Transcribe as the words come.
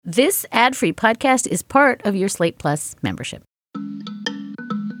This ad-free podcast is part of your Slate Plus membership.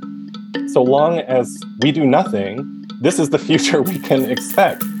 So long as we do nothing, this is the future we can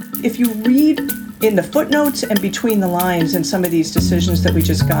expect. If you read in the footnotes and between the lines in some of these decisions that we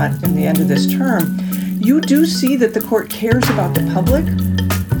just got in the end of this term, you do see that the court cares about the public,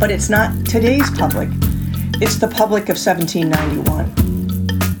 but it's not today's public. It's the public of 1791.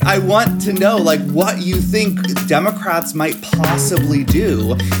 I want to know, what you think Democrats might possibly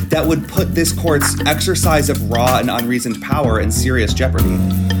do that would put this court's exercise of raw and unreasoned power in serious jeopardy.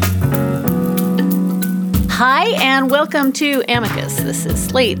 Hi, and welcome to Amicus. This is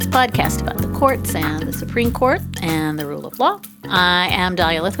Slate's podcast about the courts and the Supreme Court and the rule of law. I am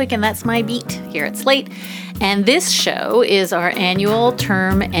Dahlia Lithwick, and that's my beat here at Slate. And this show is our annual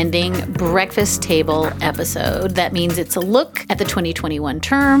term-ending breakfast table episode. That means it's a look at the 2021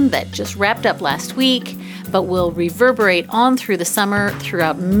 term that just wrapped up last week, but will reverberate on through the summer,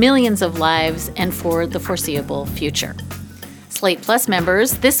 throughout millions of lives, and for the foreseeable future. Slate Plus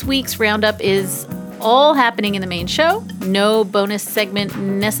members, this week's roundup is all happening in the main show. No bonus segment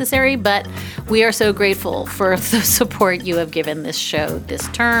necessary, but we are so grateful for the support you have given this show this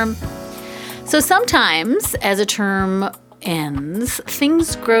term. So sometimes, as a term ends,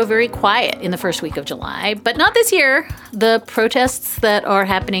 things grow very quiet in the first week of July, but not this year. The protests that are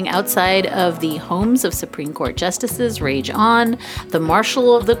happening outside of the homes of Supreme Court justices rage on. The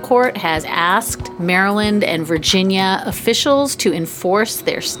Marshal of the Court has asked Maryland and Virginia officials to enforce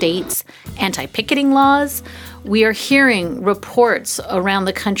their state's anti-picketing laws. We are hearing reports around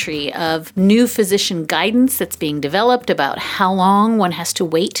the country of new physician guidance that's being developed about how long one has to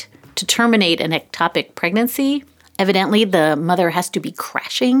wait to terminate an ectopic pregnancy. Evidently, the mother has to be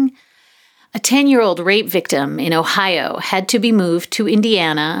crashing. A 10-year-old rape victim in Ohio had to be moved to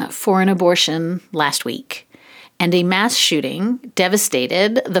Indiana for an abortion last week. And a mass shooting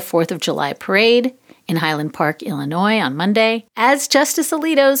devastated the 4th of July parade in Highland Park, Illinois on Monday. As Justice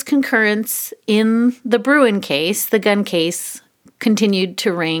Alito's concurrence in the Bruen case, the gun case, continued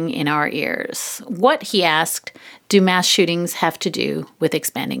to ring in our ears. What, he asked, do mass shootings have to do with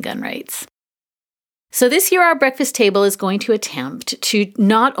expanding gun rights? So this year, our breakfast table is going to attempt to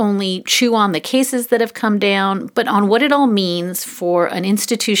not only chew on the cases that have come down, but on what it all means for an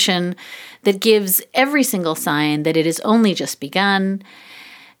institution that gives every single sign that it has only just begun,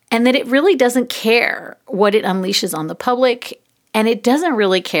 and that it really doesn't care what it unleashes on the public, and it doesn't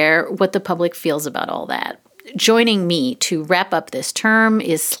really care what the public feels about all that. Joining me to wrap up this term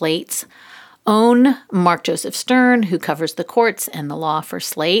is Slate's own Mark Joseph Stern, who covers the courts and the law for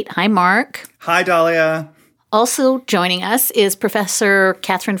Slate. Hi, Mark. Hi, Dahlia. Also joining us is Professor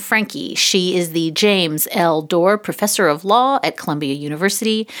Catherine Franke. She is the James L. Dorr Professor of Law at Columbia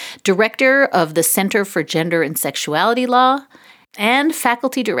University, Director of the Center for Gender and Sexuality Law, and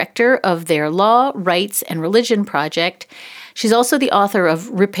Faculty Director of their Law, Rights, and Religion project. She's also the author of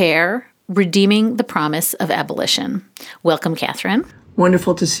Repair, Redeeming the Promise of Abolition. Welcome, Catherine.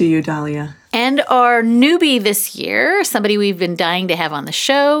 Wonderful to see you, Dahlia. And our newbie this year, somebody we've been dying to have on the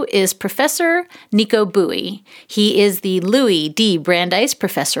show, is Professor Nico Bowie. He is the Louis D. Brandeis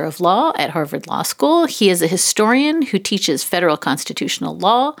Professor of Law at Harvard Law School. He is a historian who teaches federal constitutional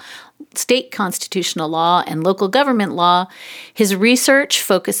law, state constitutional law, and local government law. His research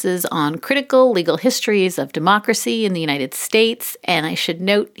focuses on critical legal histories of democracy in the United States, and I should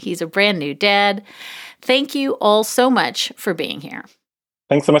note he's a brand new dad. Thank you all so much for being here.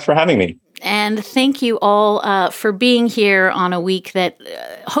 Thanks so much for having me. And thank you all for being here on a week that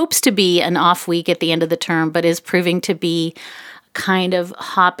hopes to be an off week at the end of the term, but is proving to be kind of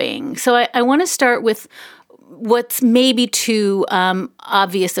hopping. So I want to start with what's maybe too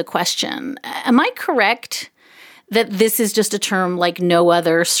obvious a question. Am I correct that this is just a term like no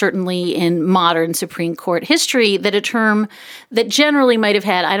other, certainly in modern Supreme Court history, that a term that generally might have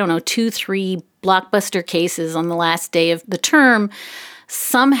had, 2-3 blockbuster cases on the last day of the term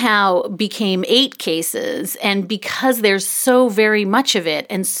somehow became 8 cases. And because there's so very much of it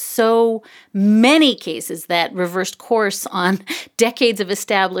and so many cases that reversed course on decades of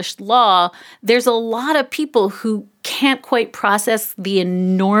established law, there's a lot of people who can't quite process the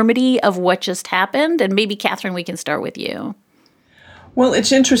enormity of what just happened. And maybe, Catherine, we can start with you. Well,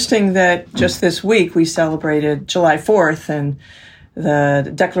 it's interesting that just this week we celebrated July 4th and the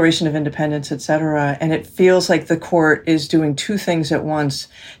Declaration of Independence, et cetera. And it feels like the court is doing 2 things at once,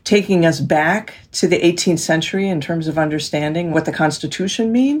 taking us back to the 18th century in terms of understanding what the Constitution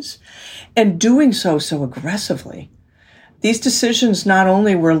means, and doing so aggressively. these decisions not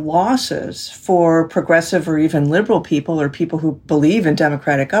only were losses for progressive or even liberal people or people who believe in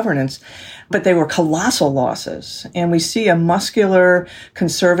democratic governance, but they were colossal losses. And we see a muscular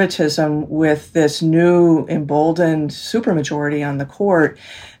conservatism with this new emboldened supermajority on the court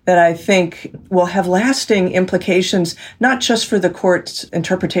that I think will have lasting implications, not just for the court's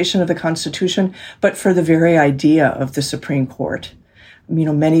interpretation of the Constitution, but for the very idea of the Supreme Court.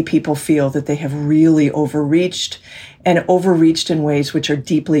 Many people feel that they have really overreached in ways which are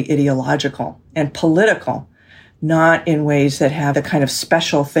deeply ideological and political, not in ways that have the kind of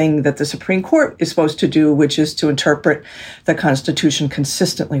special thing that the Supreme Court is supposed to do, which is to interpret the Constitution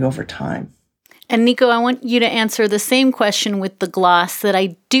consistently over time. And Nico, I want you to answer the same question with the gloss that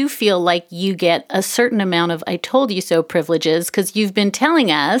I do feel like you get a certain amount of I told you so privileges, because you've been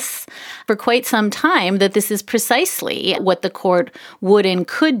telling us for quite some time that this is precisely what the court would and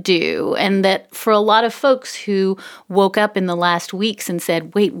could do. And that for a lot of folks who woke up in the last weeks and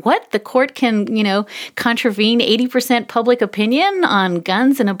said, wait, what? The court can, contravene 80% public opinion on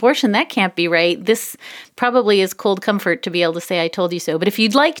guns and abortion? That can't be right. This probably is cold comfort to be able to say I told you so. But if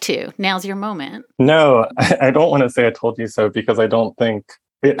you'd like to, now's your moment. No, I don't want to say I told you so because I don't think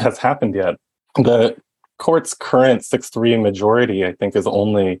it has happened yet. The court's current 6-3 majority, I think, is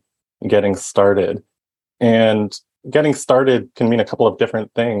only getting started. And getting started can mean a couple of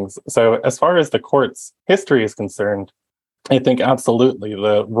different things. So as far as the court's history is concerned, I think absolutely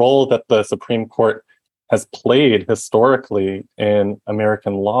the role that the Supreme Court has played historically in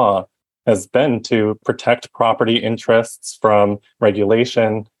American law has been to protect property interests from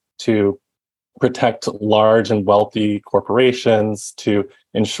regulation, to protect large and wealthy corporations, to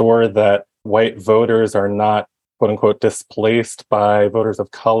ensure that white voters are not, quote unquote, displaced by voters of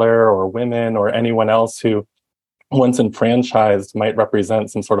color or women or anyone else who, once enfranchised, might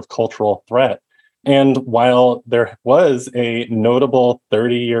represent some sort of cultural threat. And while there was a notable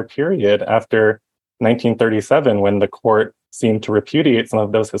 30-year period after 1937 when the court seemed to repudiate some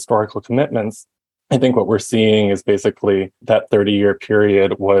of those historical commitments, I think what we're seeing is basically that 30-year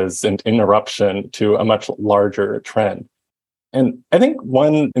period was an interruption to a much larger trend. And I think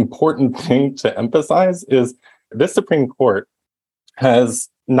one important thing to emphasize is this Supreme Court has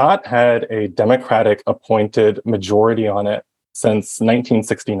not had a Democratic appointed majority on it since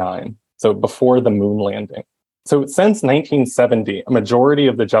 1969, so before the moon landing. So since 1970, a majority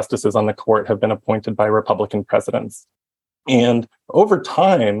of the justices on the court have been appointed by Republican presidents. And over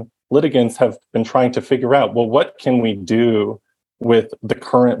time, litigants have been trying to figure out, well, what can we do with the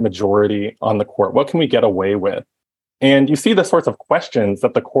current majority on the court? What can we get away with? And you see the sorts of questions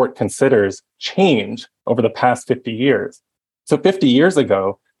that the court considers change over the past 50 years. So 50 years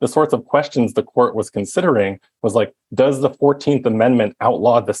ago, the sorts of questions the court was considering was like, does the 14th Amendment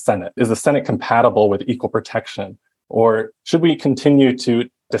outlaw the Senate? Is the Senate compatible with equal protection? Or should we continue to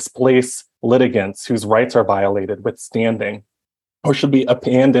displace litigants whose rights are violated with standing? Or should we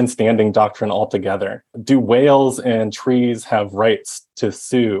abandon standing doctrine altogether? Do whales and trees have rights to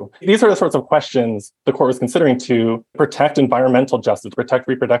sue? These are the sorts of questions the court was considering to protect environmental justice, protect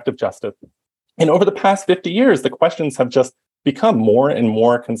reproductive justice. And over the past 50 years, the questions have just become more and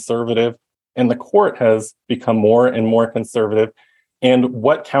more conservative, and the court has become more and more conservative. And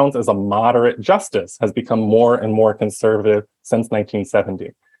what counts as a moderate justice has become more and more conservative since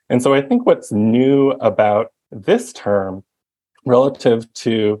 1970. And so I think what's new about this term relative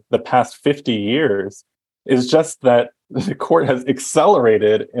to the past 50 years is just that the court has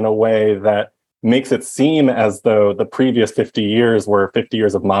accelerated in a way that makes it seem as though the previous 50 years were 50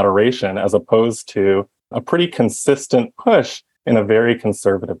 years of moderation, as opposed to a pretty consistent push in a very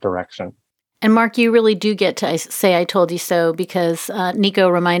conservative direction. And Mark, you really do get to say I told you so, because Nico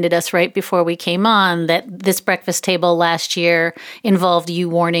reminded us right before we came on that this breakfast table last year involved you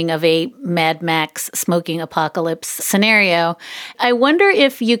warning of a Mad Max smoking apocalypse scenario. I wonder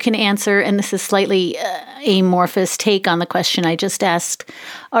if you can answer, and this is slightly amorphous take on the question I just asked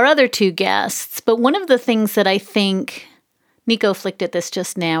our other two guests, but one of the things that I think, Nico flicked at this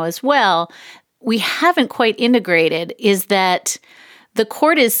just now as well, we haven't quite integrated is that the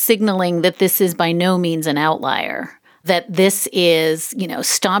court is signaling that this is by no means an outlier, that this is,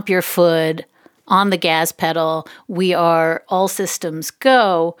 stomp your foot on the gas pedal. We are all systems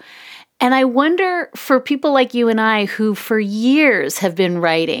go. And I wonder, for people like you and I who for years have been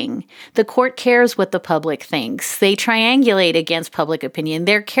writing, the court cares what the public thinks. They triangulate against public opinion.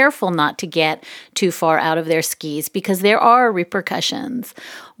 They're careful not to get too far out of their skis because there are repercussions.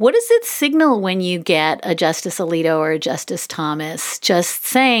 What does it signal when you get a Justice Alito or a Justice Thomas just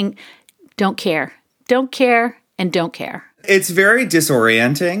saying, don't care, and don't care? It's very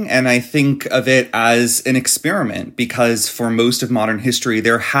disorienting, and I think of it as an experiment because for most of modern history,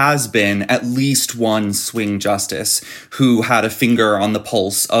 there has been at least one swing justice who had a finger on the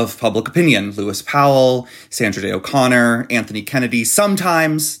pulse of public opinion. Lewis Powell, Sandra Day O'Connor, Anthony Kennedy,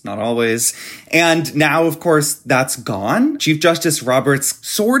 sometimes, not always. And now, of course, that's gone. Chief Justice Roberts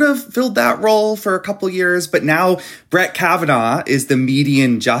sort of filled that role for a couple years, but now Brett Kavanaugh is the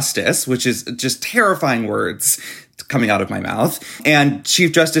median justice, which is just terrifying words coming out of my mouth. And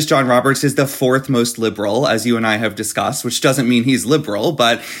Chief Justice John Roberts is the fourth most liberal, as you and I have discussed, which doesn't mean he's liberal,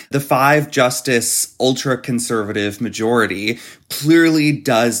 but the 5-justice ultra-conservative majority clearly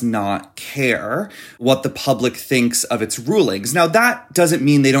does not care what the public thinks of its rulings. Now, that doesn't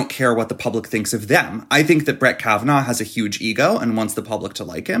mean they don't care what the public thinks of them. I think that Brett Kavanaugh has a huge ego and wants the public to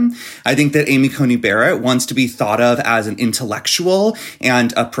like him. I think that Amy Coney Barrett wants to be thought of as an intellectual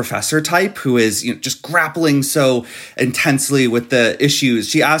and a professor type who is, just grappling so intensely with the issues.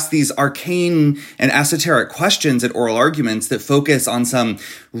 She asked these arcane and esoteric questions at oral arguments that focus on some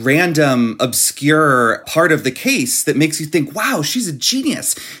random, obscure part of the case that makes you think, wow, she's a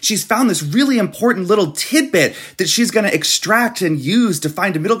genius. She's found this really important little tidbit that she's going to extract and use to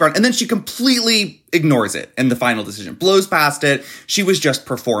find a middle ground. And then she completely ignores it in the final decision, blows past it. She was just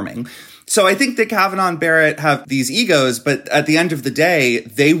performing. So I think that Kavanaugh and Barrett have these egos, but at the end of the day,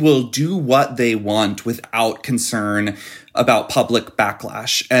 they will do what they want without concern about public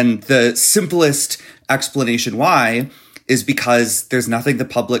backlash. And the simplest explanation why is because there's nothing the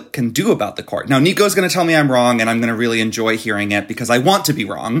public can do about the court. Now, Nico's going to tell me I'm wrong, and I'm going to really enjoy hearing it because I want to be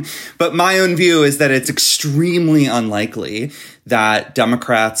wrong. But my own view is that it's extremely unlikely that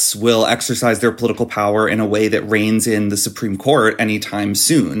Democrats will exercise their political power in a way that reigns in the Supreme Court anytime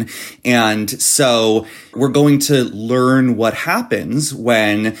soon. And so we're going to learn what happens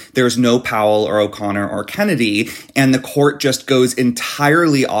when there's no Powell or O'Connor or Kennedy, and the court just goes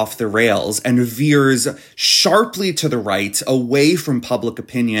entirely off the rails and veers sharply to the right, away from public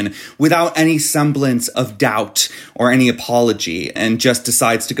opinion, without any semblance of doubt or any apology, and just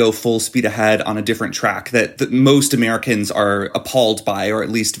decides to go full speed ahead on a different track that most Americans are appalled by, or at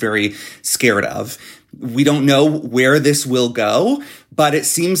least very scared of. We don't know where this will go, but it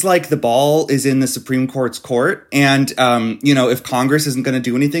seems like the ball is in the Supreme Court's court. And, if Congress isn't going to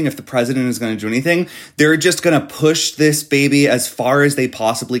do anything, if the president is going to do anything, they're just going to push this baby as far as they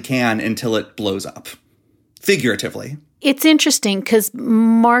possibly can until it blows up, figuratively. It's interesting because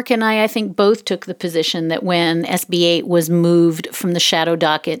Mark and I think, both took the position that when SB 8 was moved from the shadow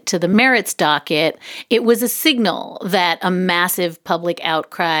docket to the merits docket, it was a signal that a massive public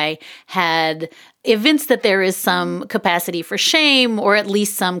outcry had evinced that there is some capacity for shame, or at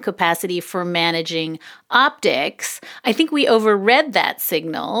least some capacity for managing optics. I think we overread that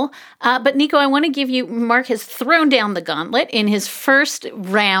signal. But Nico, I want to give you, Mark has thrown down the gauntlet in his first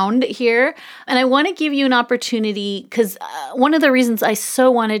round here. And I want to give you an opportunity because one of the reasons I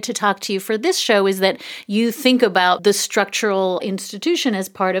so wanted to talk to you for this show is that you think about the structural institution as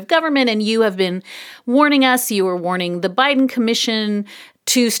part of government, and you have been warning us, you were warning the Biden Commission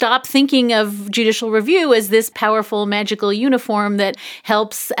to stop thinking of judicial review as this powerful magical uniform that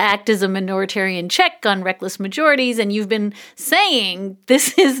helps act as a minoritarian check on reckless majorities. And you've been saying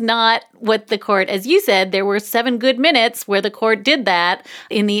this is not what the court, as you said, there were 7 good minutes where the court did that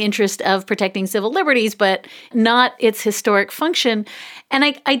in the interest of protecting civil liberties, but not its historic function. And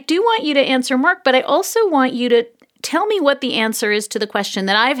I do want you to answer, Mark, but I also want you to tell me what the answer is to the question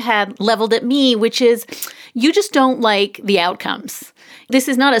that I've had leveled at me, which is you just don't like the outcomes. This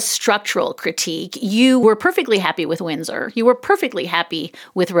is not a structural critique. You were perfectly happy with Windsor. You were perfectly happy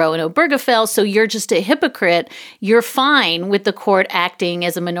with Roe and Obergefell, so you're just a hypocrite. You're fine with the court acting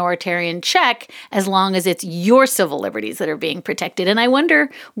as a minoritarian check as long as it's your civil liberties that are being protected. And I wonder,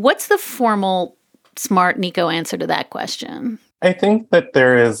 what's the formal, smart Nico answer to that question? I think that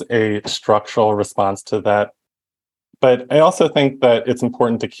there is a structural response to that. But I also think that it's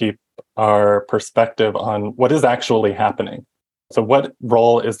important to keep our perspective on what is actually happening. So what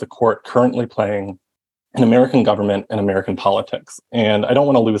role is the court currently playing in American government and American politics? And I don't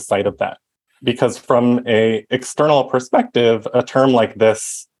want to lose sight of that, because from an external perspective, a term like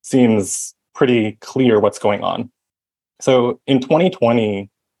this seems pretty clear what's going on. So in 2020,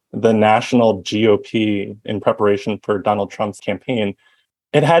 the national GOP, in preparation for Donald Trump's campaign,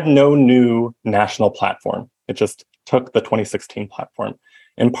 it had no new national platform. It just took the 2016 platform.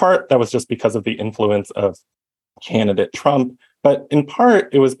 In part, that was just because of the influence of candidate Trump, but in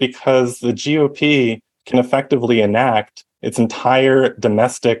part, it was because the GOP can effectively enact its entire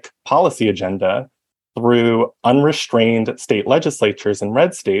domestic policy agenda through unrestrained state legislatures in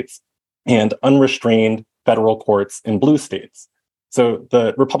red states and unrestrained federal courts in blue states. So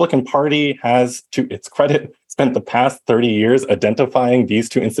the Republican Party has, to its credit, spent the past 30 years identifying these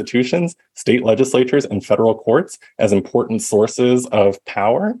two institutions, state legislatures and federal courts, as important sources of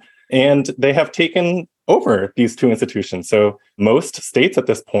power. And they have taken over these two institutions. So most states at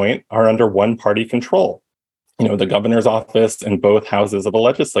this point are under one-party control. The governor's office and both houses of the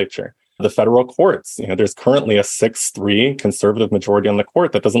legislature. The federal courts, there's currently a 6-3 conservative majority on the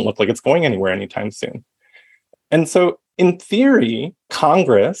court that doesn't look like it's going anywhere anytime soon. And so in theory,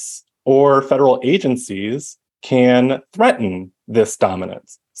 Congress or federal agencies can threaten this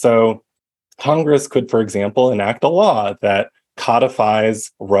dominance. So Congress could, for example, enact a law that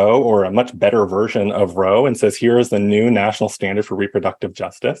codifies Roe, or a much better version of Roe, and says, here is the new national standard for reproductive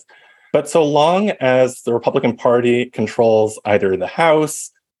justice. But so long as the Republican Party controls either the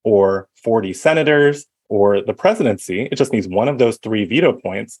House or 40 senators or the presidency, it just needs one of those 3 veto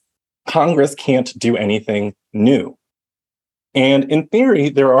points, Congress can't do anything new. And in theory,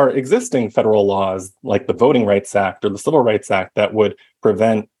 there are existing federal laws like the Voting Rights Act or the Civil Rights Act that would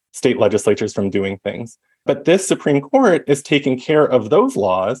prevent state legislatures from doing things. But this Supreme Court is taking care of those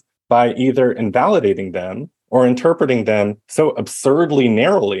laws by either invalidating them or interpreting them so absurdly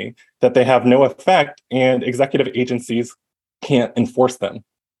narrowly that they have no effect and executive agencies can't enforce them.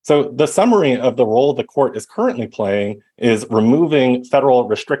 So the summary of the role the court is currently playing is removing federal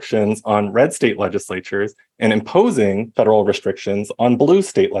restrictions on red state legislatures and imposing federal restrictions on blue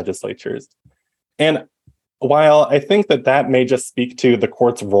state legislatures. And while I think that may just speak to the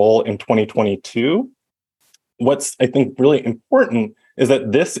court's role in 2022, what's, I think, really important is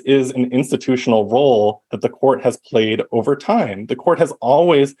that this is an institutional role that the court has played over time. The court has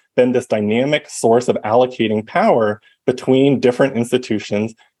always been this dynamic source of allocating power between different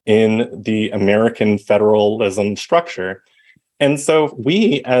institutions in the American federalism structure. And so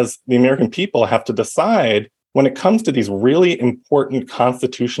we, as the American people, have to decide when it comes to these really important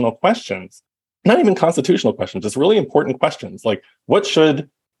constitutional questions, not even constitutional questions, just really important questions, like what should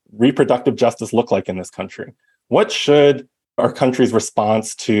reproductive justice look like in this country? What should our country's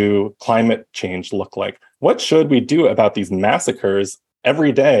response to climate change look like? What should we do about these massacres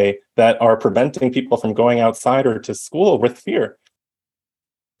every day that are preventing people from going outside or to school with fear?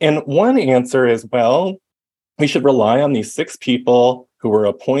 And one answer is, well, we should rely on these 6 people who were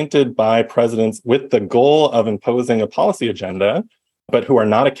appointed by presidents with the goal of imposing a policy agenda, but who are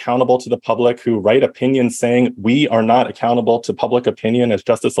not accountable to the public, who write opinions saying we are not accountable to public opinion, as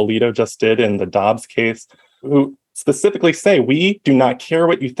Justice Alito just did in the Dobbs case, who specifically say, we do not care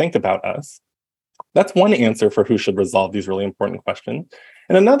what you think about us. That's one answer for who should resolve these really important questions.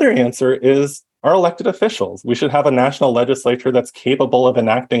 And another answer is our elected officials. We should have a national legislature that's capable of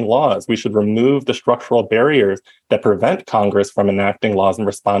enacting laws. We should remove the structural barriers that prevent Congress from enacting laws and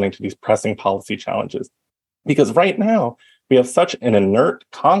responding to these pressing policy challenges. Because right now, we have such an inert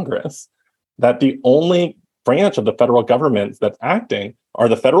Congress that the only branch of the federal government that's acting are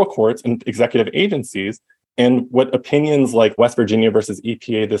the federal courts and executive agencies. And what opinions like West Virginia versus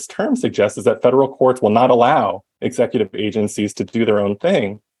EPA this term suggests is that federal courts will not allow executive agencies to do their own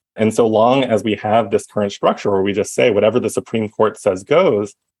thing. And so long as we have this current structure where we just say whatever the Supreme Court says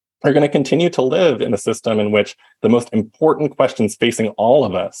goes, we're going to continue to live in a system in which the most important questions facing all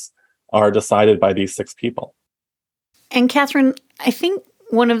of us are decided by these 6 people. And Catherine, I think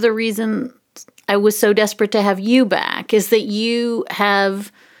one of the reasons I was so desperate to have you back is that you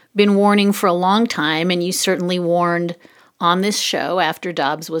have been warning for a long time, and you certainly warned on this show after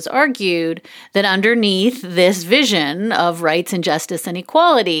Dobbs was argued, that underneath this vision of rights and justice and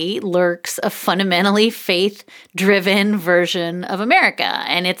equality lurks a fundamentally faith-driven version of America.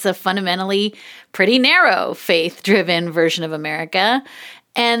 And it's a fundamentally pretty narrow faith-driven version of America.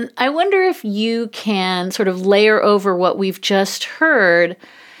 And I wonder if you can sort of layer over what we've just heard.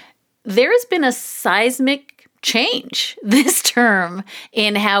 There's been a seismic change this term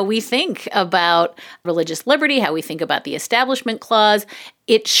in how we think about religious liberty, how we think about the Establishment Clause.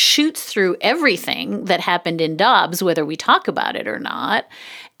 It shoots through everything that happened in Dobbs, whether we talk about it or not.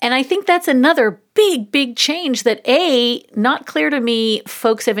 And I think that's another big, big change that, A, not clear to me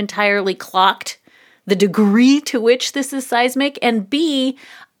folks have entirely clocked the degree to which this is seismic, and B,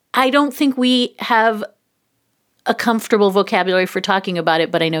 I don't think we have a comfortable vocabulary for talking about it,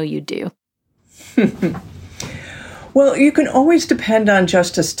 but I know you do. Well, you can always depend on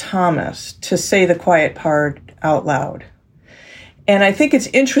Justice Thomas to say the quiet part out loud. And I think it's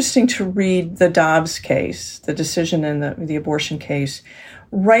interesting to read the Dobbs case, the decision in the abortion case,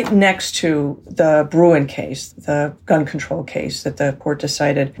 right next to the Bruen case, the gun control case that the court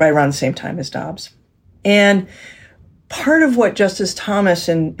decided right around the same time as Dobbs. And Part of what Justice Thomas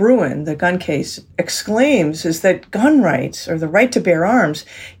in Bruin, the gun case, exclaims is that gun rights, or the right to bear arms,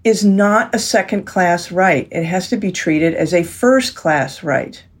 is not a second-class right. It has to be treated as a first-class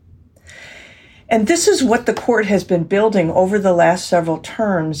right. And this is what the court has been building over the last several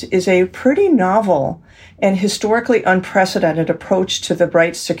terms, is a pretty novel and historically unprecedented approach to the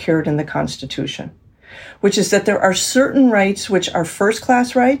rights secured in the Constitution, which is that there are certain rights which are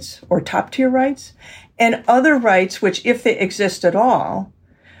first-class rights or top-tier rights, and other rights which, if they exist at all,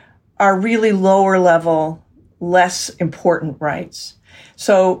 are really lower-level, less important rights.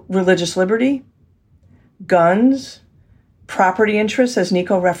 So religious liberty, guns, property interests, as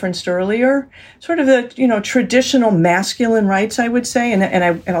Nico referenced earlier, sort of the, traditional masculine rights, I would say,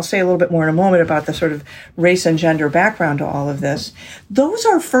 and I'll say a little bit more in a moment about the sort of race and gender background to all of this. Those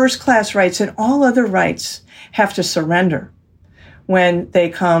are first-class rights, and all other rights have to surrender when they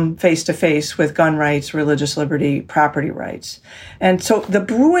come face-to-face with gun rights, religious liberty, property rights. And so the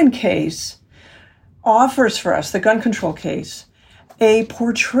Bruin case offers for us, the gun control case, a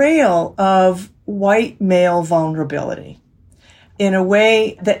portrayal of white male vulnerability in a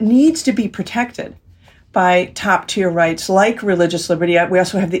way that needs to be protected by top-tier rights like religious liberty. We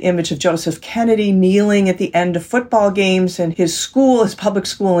also have the image of Joseph Kennedy kneeling at the end of football games in his school, his public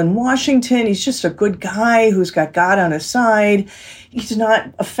school in Washington. He's just a good guy who's got God on his side. He's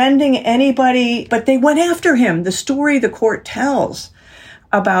not offending anybody, but they went after him. The story the court tells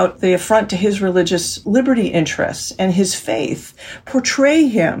about the affront to his religious liberty interests and his faith portray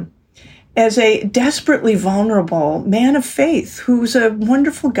him as a desperately vulnerable man of faith who's a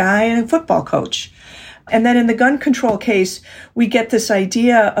wonderful guy and a football coach. And then in the gun control case, we get this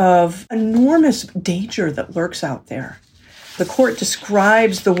idea of enormous danger that lurks out there. The court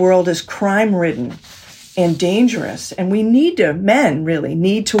describes the world as crime-ridden and dangerous, and men really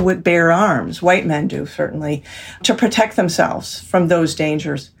need to bear arms, white men do certainly, to protect themselves from those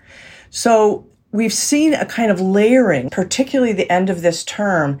dangers. So we've seen a kind of layering, particularly the end of this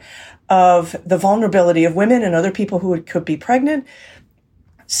term, of the vulnerability of women and other people who could be pregnant,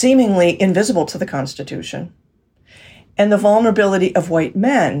 seemingly invisible to the Constitution, and the vulnerability of white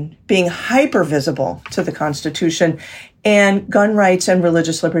men being hyper-visible to the Constitution, and gun rights and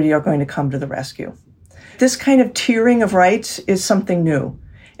religious liberty are going to come to the rescue. This kind of tiering of rights is something new,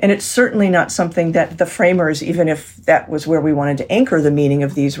 and it's certainly not something that the framers, even if that was where we wanted to anchor the meaning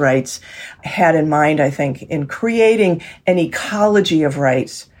of these rights, had in mind, I think, in creating an ecology of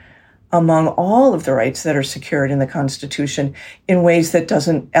rights among all of the rights that are secured in the Constitution in ways that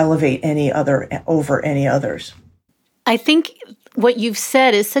doesn't elevate any other over any others. I think what you've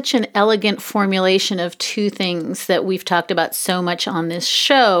said is such an elegant formulation of two things that we've talked about so much on this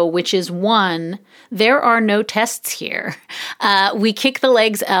show, which is one, there are no tests here. We kick the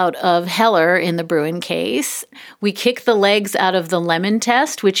legs out of Heller in the Bruin case. We kick the legs out of the Lemon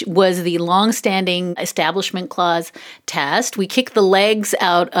test, which was the longstanding Establishment Clause test. We kick the legs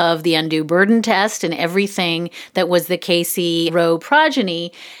out of the undue burden test and everything that was the Casey Roe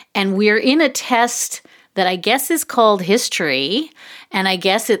progeny. And we're in a test that I guess is called history, and I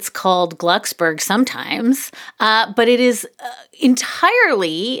guess it's called Glucksberg sometimes, but it is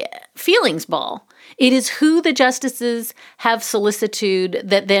entirely feelings ball. It is who the justices have solicitude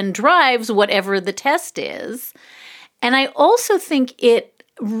that then drives whatever the test is. And I also think it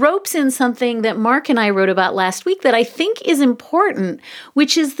ropes in something that Mark and I wrote about last week that I think is important,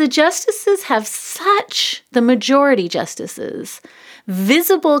 which is the justices have the majority justices,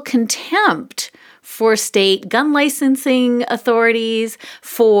 visible contempt for state gun licensing authorities,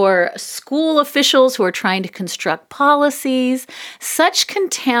 for school officials who are trying to construct policies, such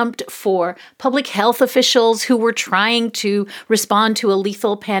contempt for public health officials who were trying to respond to a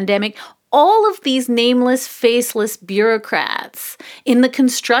lethal pandemic. All of these nameless, faceless bureaucrats in the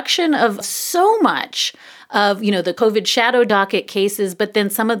construction of so much of, the COVID shadow docket cases, but then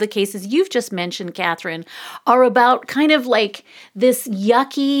some of the cases you've just mentioned, Catherine, are about kind of like this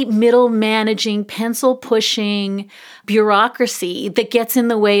yucky, middle managing, pencil pushing bureaucracy that gets in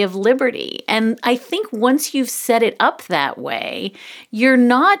the way of liberty. And I think once you've set it up that way, you're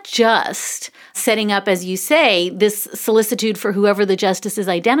not just setting up, as you say, this solicitude for whoever the justices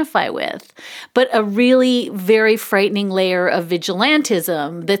identify with, but a really very frightening layer of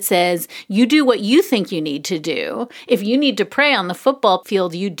vigilantism that says, you do what you think you need to do. If you need to pray on the football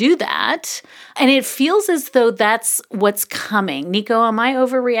field, you do that. And it feels as though that's what's coming. Nico, am I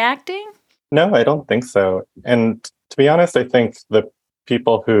overreacting? No, I don't think so. And to be honest, I think the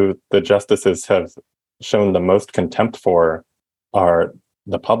people who the justices have shown the most contempt for are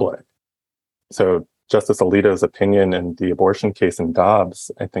the public. So Justice Alito's opinion in the abortion case in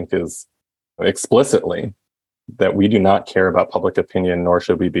Dobbs, I think, is explicitly that we do not care about public opinion, nor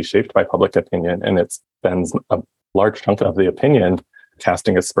should we be shaped by public opinion. And it spends a large chunk of the opinion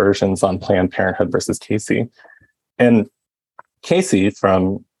casting aspersions on Planned Parenthood versus Casey. And Casey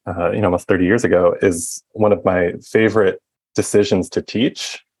from almost 30 years ago is one of my favorite decisions to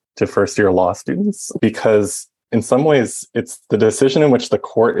teach to first-year law students, because in some ways it's the decision in which the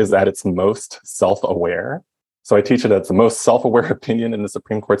court is at its most self-aware. So I teach it as the most self-aware opinion in the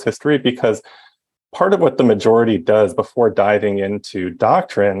Supreme Court's history, because part of what the majority does before diving into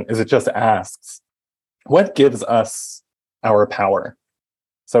doctrine is it just asks, what gives us our power?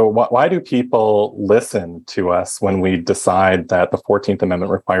 So why do people listen to us when we decide that the 14th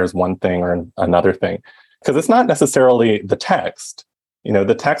Amendment requires one thing or another thing? Because it's not necessarily the text.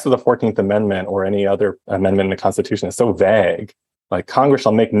 The text of the 14th Amendment or any other amendment in the Constitution is so vague. Like, Congress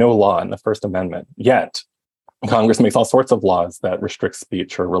shall make no law in the First Amendment. Yet, Congress makes all sorts of laws that restrict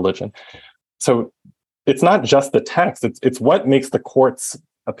speech or religion. So it's not just the text. It's what makes the court's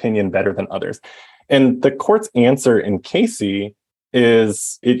opinion better than others. And the court's answer in Casey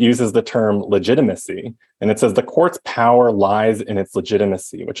is it uses the term legitimacy. And it says the court's power lies in its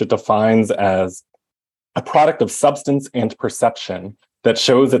legitimacy, which it defines as a product of substance and perception that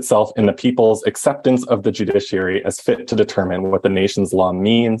shows itself in the people's acceptance of the judiciary as fit to determine what the nation's law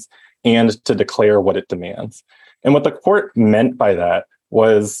means and to declare what it demands. And what the court meant by that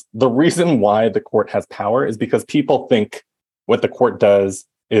was the reason why the court has power is because people think what the court does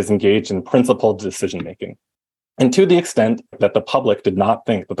is engage in principled decision-making. And to the extent that the public did not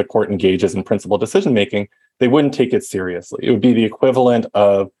think that the court engages in principled decision-making, they wouldn't take it seriously. It would be the equivalent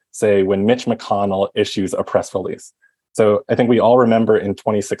of, say, when Mitch McConnell issues a press release. So I think we all remember in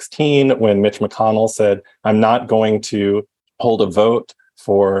 2016 when Mitch McConnell said, I'm not going to hold a vote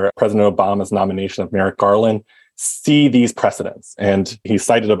for President Obama's nomination of Merrick Garland. See these precedents. And he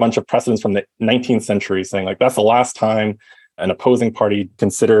cited a bunch of precedents from the 19th century saying, like, that's the last time an opposing party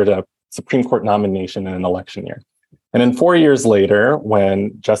considered a Supreme Court nomination in an election year. And then 4 years later,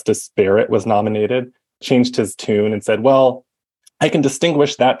 when Justice Barrett was nominated, changed his tune and said, well, I can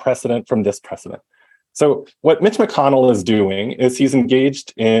distinguish that precedent from this precedent. So what Mitch McConnell is doing is he's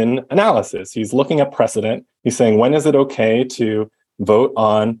engaged in analysis. He's looking at precedent. He's saying, when is it okay to vote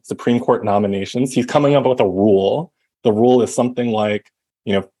on Supreme Court nominations? He's coming up with a rule. The rule is something like,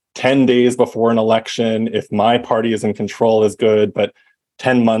 10 days before an election, if my party is in control, is good, but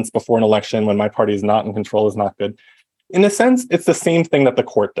 10 months before an election, when my party is not in control, is not good. In a sense, it's the same thing that the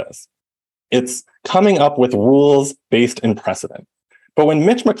court does. It's coming up with rules based in precedent. But when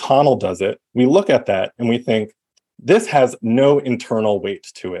Mitch McConnell does it, we look at that and we think, this has no internal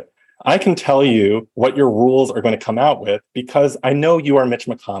weight to it. I can tell you what your rules are going to come out with because I know you are Mitch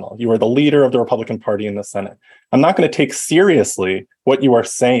McConnell. You are the leader of the Republican Party in the Senate. I'm not going to take seriously what you are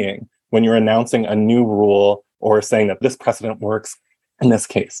saying when you're announcing a new rule or saying that this precedent works in this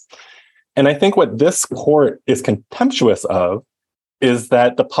case. And I think what this court is contemptuous of is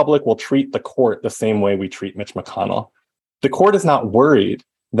that the public will treat the court the same way we treat Mitch McConnell. The court is not worried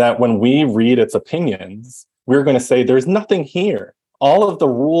that when we read its opinions, we're going to say there's nothing here. All of the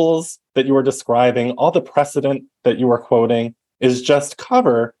rules that you are describing, all the precedent that you are quoting is just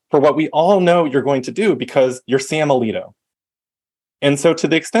cover for what we all know you're going to do because you're Sam Alito. And so to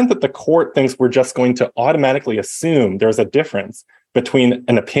the extent that the court thinks we're just going to automatically assume there's a difference between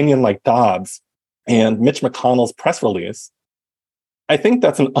an opinion like Dobbs and Mitch McConnell's press release, I think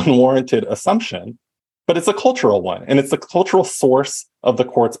that's an unwarranted assumption, but it's a cultural one, and it's the cultural source of the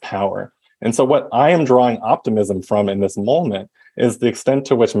court's power. And so what I am drawing optimism from in this moment is the extent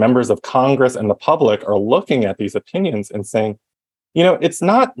to which members of Congress and the public are looking at these opinions and saying, it's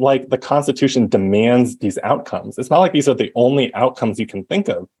not like the Constitution demands these outcomes. It's not like these are the only outcomes you can think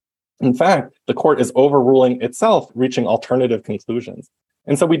of. In fact, the court is overruling itself, reaching alternative conclusions.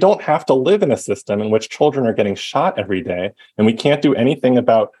 And so we don't have to live in a system in which children are getting shot every day, and we can't do anything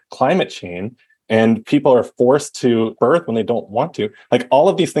about climate change, and people are forced to birth when they don't want to. Like all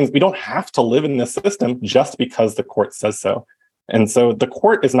of these things, we don't have to live in this system just because the court says so. And so the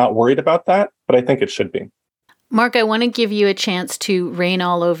court is not worried about that, but I think it should be. Mark, I want to give you a chance to rain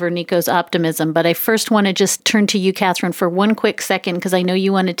all over Nico's optimism, but I first want to just turn to you, Catherine, for one quick second, because I know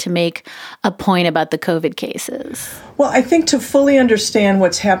you wanted to make a point about the COVID cases. Well, I think to fully understand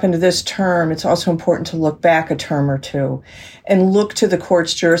what's happened this term, it's also important to look back a term or two and look to the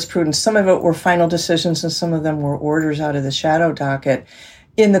court's jurisprudence. Some of it were final decisions and some of them were orders out of the shadow docket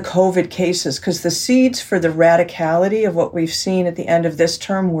in the COVID cases, because the seeds for the radicality of what we've seen at the end of this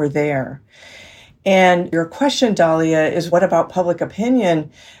term were there. And your question, Dahlia, is what about public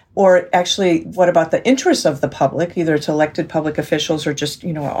opinion? Or actually, what about the interests of the public, either it's elected public officials or just,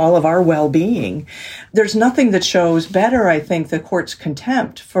 all of our well-being? There's nothing that shows better, I think, the court's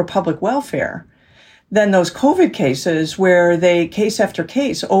contempt for public welfare than those COVID cases where they, case after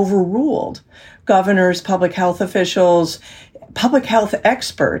case, overruled governors, public health officials, public health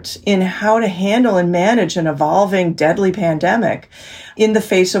experts in how to handle and manage an evolving deadly pandemic in the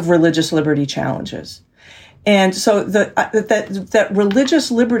face of religious liberty challenges. And so that religious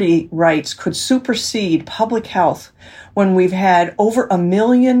liberty rights could supersede public health when we've had over 1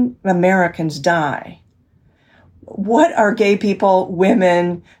 million Americans die. What are gay people,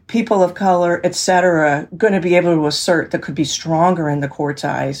 women, people of color, etc., going to be able to assert that could be stronger in the court's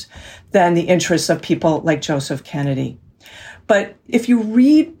eyes than the interests of people like Joseph Kennedy? But if you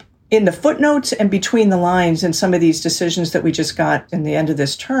read in the footnotes and between the lines in some of these decisions that we just got in the end of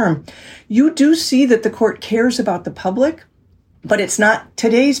this term, you do see that the court cares about the public, but it's not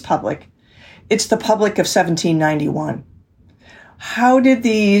today's public. It's the public of 1791. How did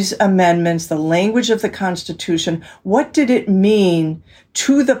these amendments, the language of the Constitution, what did it mean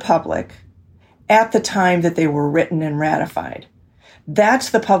to the public at the time that they were written and ratified? That's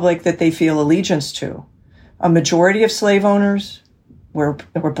the public that they feel allegiance to. A majority of slave owners, where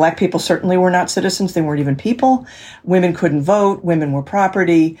Black people certainly were not citizens. They weren't even people. Women couldn't vote. Women were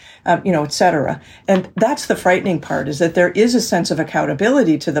property, et cetera. And that's the frightening part, is that there is a sense of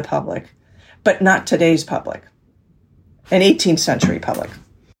accountability to the public, but not today's public, an 18th century public.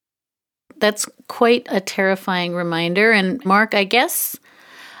 That's quite a terrifying reminder. And Mark, I guess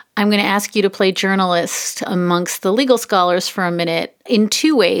I'm going to ask you to play journalist amongst the legal scholars for a minute in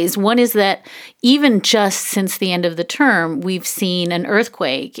two ways. One is that even just since the end of the term, we've seen an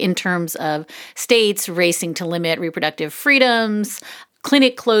earthquake in terms of states racing to limit reproductive freedoms,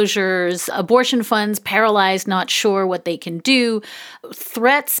 clinic closures, abortion funds paralyzed, not sure what they can do,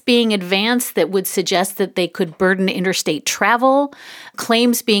 threats being advanced that would suggest that they could burden interstate travel,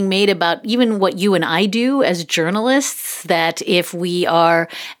 claims being made about even what you and I do as journalists, that if we are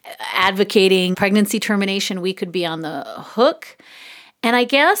advocating pregnancy termination, we could be on the hook. And I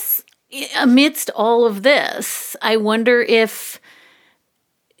guess amidst all of this, I wonder if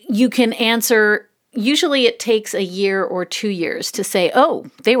you can answer. Usually it takes a year or 2 years to say, oh,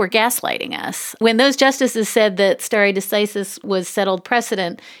 they were gaslighting us. When those justices said that stare decisis was settled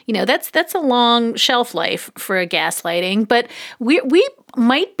precedent, that's a long shelf life for a gaslighting. But we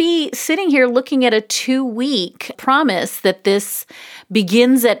might be sitting here looking at a 2-week promise that this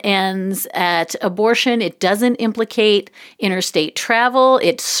begins and ends at abortion. It doesn't implicate interstate travel.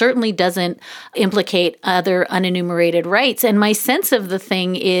 It certainly doesn't implicate other unenumerated rights. And my sense of the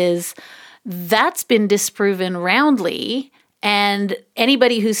thing is, that's been disproven roundly, and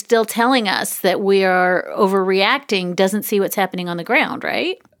anybody who's still telling us that we are overreacting doesn't see what's happening on the ground,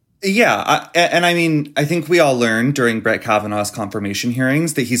 right? Yeah, I think we all learned during Brett Kavanaugh's confirmation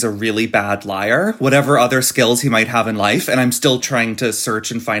hearings that he's a really bad liar, whatever other skills he might have in life, and I'm still trying to search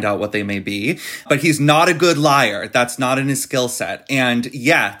and find out what they may be. But he's not a good liar. That's not in his skill set. And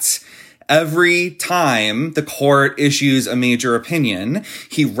yet, every time the court issues a major opinion,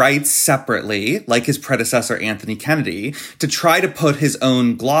 he writes separately, like his predecessor Anthony Kennedy, to try to put his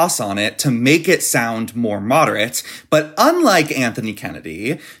own gloss on it to make it sound more moderate. But unlike Anthony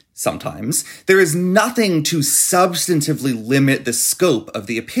Kennedy, sometimes, there is nothing to substantively limit the scope of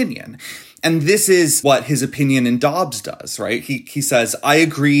the opinion. And this is what his opinion in Dobbs does, right? He says, I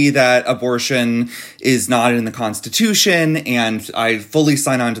agree that abortion is not in the Constitution, and I fully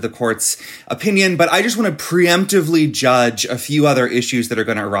sign on to the court's opinion, but I just want to preemptively judge a few other issues that are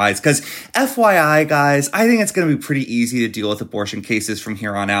going to arise. Because FYI, guys, I think it's going to be pretty easy to deal with abortion cases from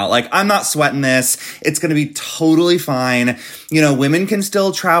here on out. Like, I'm not sweating this. It's going to be totally fine. Women can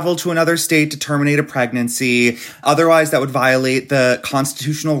still travel to another state to terminate a pregnancy. Otherwise, that would violate the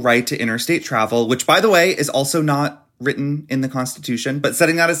constitutional right to interstate travel, which, by the way, is also not written in the Constitution. But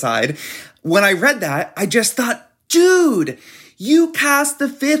setting that aside, when I read that, I just thought, dude, you cast the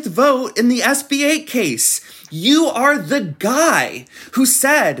fifth vote in the SB 8 case. You are the guy who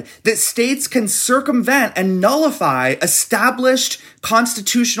said that states can circumvent and nullify established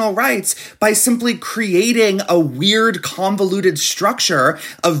constitutional rights by simply creating a weird, convoluted structure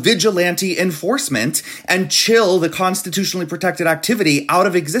of vigilante enforcement and chill the constitutionally protected activity out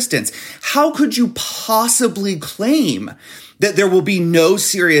of existence. How could you possibly claim that there will be no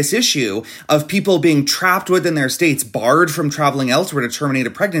serious issue of people being trapped within their states, barred from traveling elsewhere to terminate a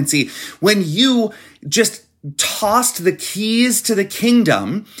pregnancy, when you just tossed the keys to the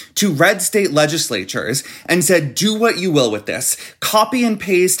kingdom to red state legislatures and said, do what you will with this. copy and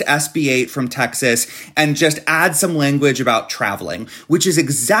paste SB 8 from Texas and just add some language about traveling, which is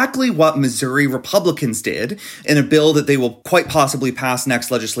exactly what Missouri Republicans did in a bill that they will quite possibly pass next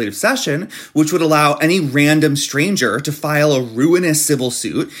legislative session, which would allow any random stranger to file a ruinous civil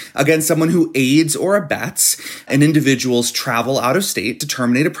suit against someone who aids or abets an individual's travel out of state to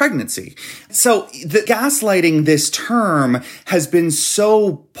terminate a pregnancy. So the gaslighting this term has been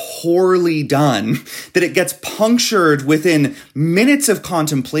so poorly done that it gets punctured within minutes of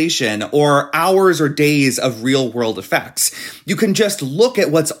contemplation or hours or days of real world effects. You can just look at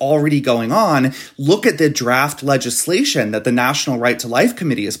what's already going on, look at the draft legislation that the National Right to Life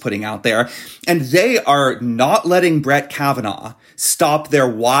Committee is putting out there, and they are not letting Brett Kavanaugh stop their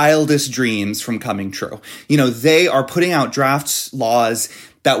wildest dreams from coming true. You know, they are putting out draft laws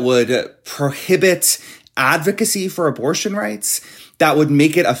that would prohibit advocacy for abortion rights, that would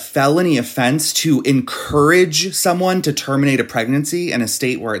make it a felony offense to encourage someone to terminate a pregnancy in a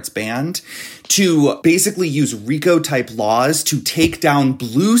state where it's banned, to basically use RICO-type laws to take down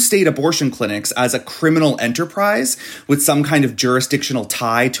blue state abortion clinics as a criminal enterprise with some kind of jurisdictional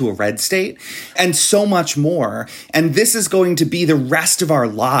tie to a red state, and so much more. And this is going to be the rest of our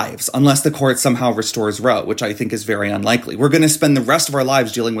lives, unless the court somehow restores Roe, which I think is very unlikely. We're going to spend the rest of our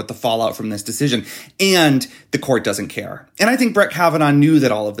lives dealing with the fallout from this decision, and the court doesn't care. And I think Brett Kavanaugh knew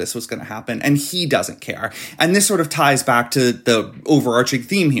that all of this was going to happen, and he doesn't care. And this sort of ties back to the overarching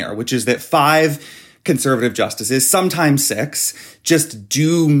theme here, which is that 5 conservative justices, sometimes 6, just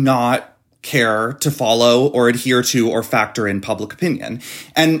do not care to follow or adhere to or factor in public opinion.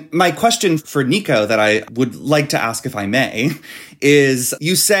 And my question for Nico that I would like to ask, if I may, is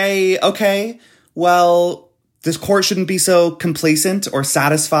you say, okay, well, this court shouldn't be so complacent or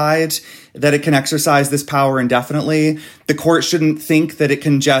satisfied that it can exercise this power indefinitely. The court shouldn't think that it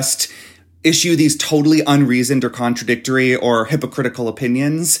can just issue these totally unreasoned or contradictory or hypocritical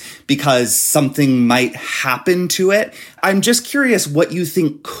opinions because something might happen to it. I'm just curious what you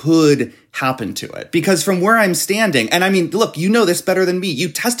think could happen to it. Because from where I'm standing, and I mean, look, you know this better than me. You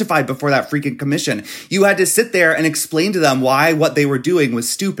testified before that freaking commission. You had to sit there and explain to them why what they were doing was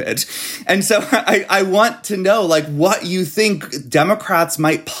stupid. And so I want to know, like, what you think Democrats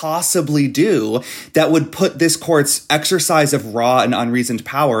might possibly do that would put this court's exercise of raw and unreasoned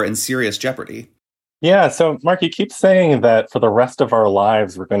power in serious jeopardy. Yeah, so Mark, you keep saying that for the rest of our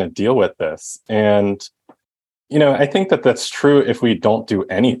lives, we're going to deal with this. And you know, I think that that's true if we don't do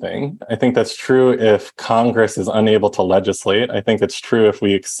anything. I think that's true if Congress is unable to legislate. I think it's true if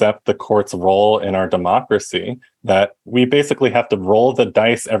we accept the court's role in our democracy, that we basically have to roll the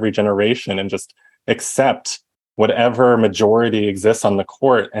dice every generation and just accept whatever majority exists on the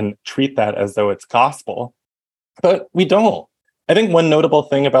court and treat that as though it's gospel. But we don't. I think one notable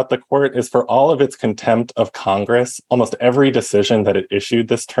thing about the court is for all of its contempt of Congress, almost every decision that it issued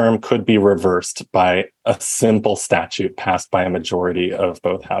this term could be reversed by a simple statute passed by a majority of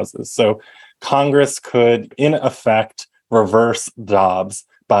both houses. So Congress could, in effect, reverse Dobbs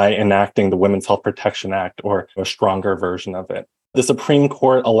by enacting the Women's Health Protection Act or a stronger version of it. The Supreme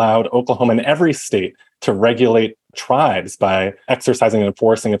Court allowed Oklahoma and every state to regulate tribes by exercising and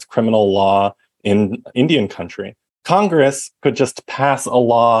enforcing its criminal law in Indian country. Congress could just pass a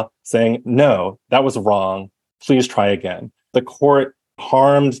law saying, no, that was wrong. Please try again. The court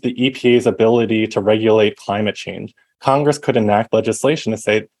harmed the EPA's ability to regulate climate change. Congress could enact legislation to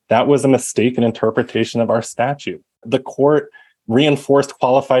say that was a mistaken interpretation of our statute. The court reinforced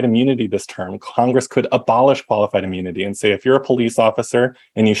qualified immunity this term. Congress could abolish qualified immunity and say, if you're a police officer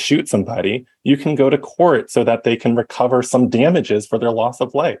and you shoot somebody, you can go to court so that they can recover some damages for their loss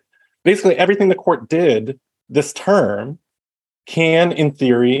of life. Basically, everything the court did this term can, in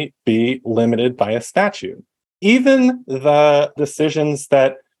theory, be limited by a statute. Even the decisions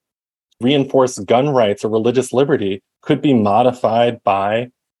that reinforce gun rights or religious liberty could be modified by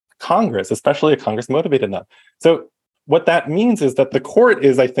Congress, especially if Congress motivated them. So what that means is that the court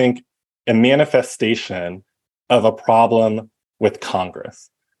is, I think, a manifestation of a problem with Congress.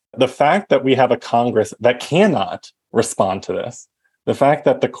 The fact that we have a Congress that cannot respond to this, the fact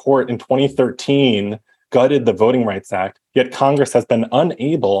that the court in 2013 gutted the Voting Rights Act, yet Congress has been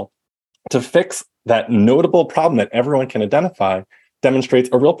unable to fix that notable problem that everyone can identify, demonstrates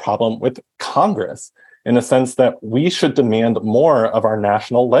a real problem with Congress in the sense that we should demand more of our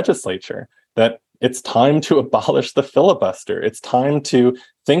national legislature, that it's time to abolish the filibuster. It's time to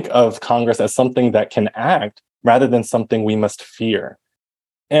think of Congress as something that can act rather than something we must fear.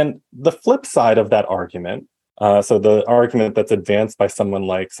 And the flip side of that argument, so the argument that's advanced by someone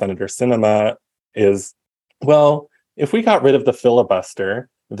like Senator Sinema is, well, if we got rid of the filibuster,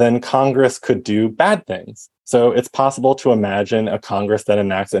 then Congress could do bad things. So it's possible to imagine a Congress that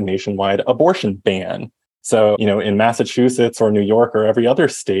enacts a nationwide abortion ban. So, in Massachusetts or New York or every other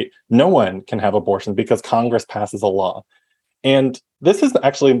state, no one can have abortion because Congress passes a law. And this is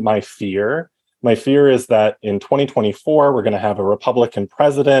actually my fear. My fear is that in 2024, we're going to have a Republican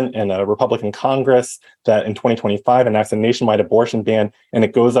president and a Republican Congress that in 2025 enacts a nationwide abortion ban, and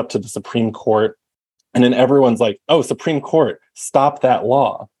it goes up to the Supreme Court. And then everyone's like, oh, Supreme Court, stop that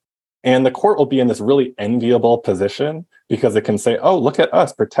law. And the court will be in this really enviable position because it can say, oh, look at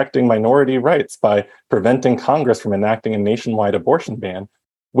us protecting minority rights by preventing Congress from enacting a nationwide abortion ban,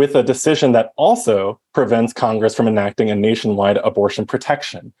 with a decision that also prevents Congress from enacting a nationwide abortion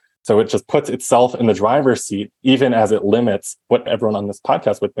protection. So it just puts itself in the driver's seat, even as it limits what everyone on this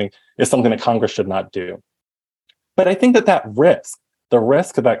podcast would think is something that Congress should not do. But I think that risk, the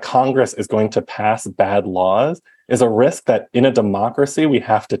risk that Congress is going to pass bad laws, is a risk that in a democracy we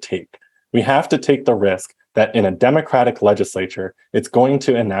have to take. We have to take the risk that in a democratic legislature, it's going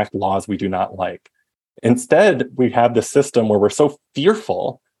to enact laws we do not like. Instead, we have this system where we're so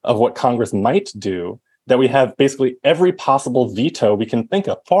fearful of what Congress might do that we have basically every possible veto we can think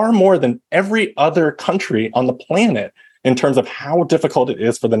of, far more than every other country on the planet in terms of how difficult it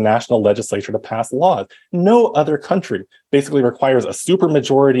is for the national legislature to pass laws. No other country basically requires a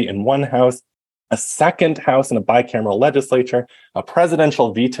supermajority in one house, a second house in a bicameral legislature, a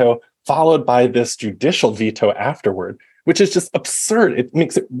presidential veto, followed by this judicial veto afterward, which is just absurd. It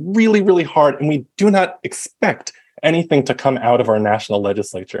makes it really, really hard, and we do not expect anything to come out of our national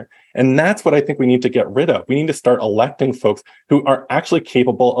legislature. And that's what I think we need to get rid of. We need to start electing folks who are actually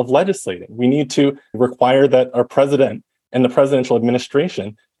capable of legislating. We need to require that our president and the presidential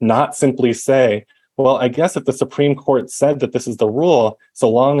administration not simply say, well, I guess if the Supreme Court said that this is the rule, so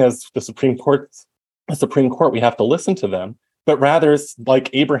long as the Supreme Court, we have to listen to them. But rather,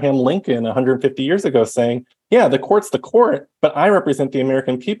 like Abraham Lincoln 150 years ago saying, yeah, the court's the court, but I represent the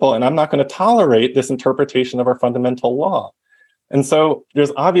American people, and I'm not going to tolerate this interpretation of our fundamental law. And so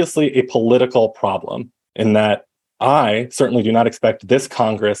there's obviously a political problem in that I certainly do not expect this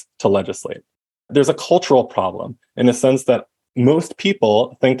Congress to legislate. There's a cultural problem in the sense that most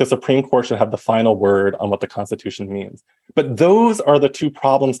people think the Supreme Court should have the final word on what the Constitution means. But those are the two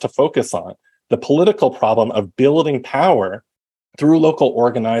problems to focus on. The political problem of building power through local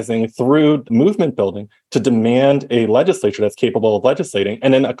organizing, through movement building, to demand a legislature that's capable of legislating,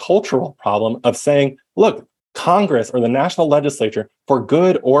 and then a cultural problem of saying, look, Congress or the national legislature, for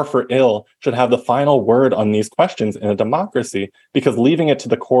good or for ill, should have the final word on these questions in a democracy, because leaving it to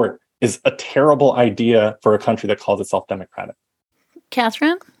the court is a terrible idea for a country that calls itself democratic.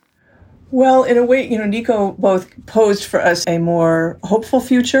 Catherine? Well, in a way, Nico both posed for us a more hopeful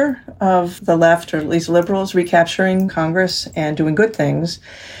future of the left, or at least liberals, recapturing Congress and doing good things,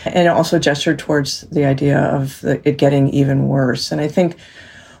 and also gestured towards the idea of it getting even worse. And I think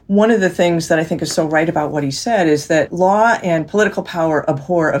one of the things that I think is so right about what he said is that law and political power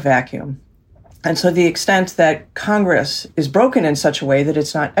abhor a vacuum. And so the extent that Congress is broken in such a way that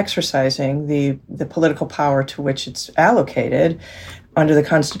it's not exercising the political power to which it's allocated under the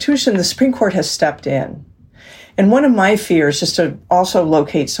Constitution, the Supreme Court has stepped in. And one of my fears, just to also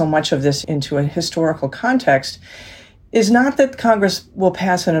locate so much of this into a historical context, is not that Congress will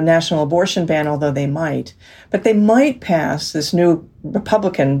pass a national abortion ban, although they might, but they might pass this new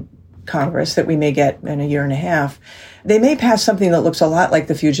Republican Congress that we may get in a year and a half. They may pass something that looks a lot like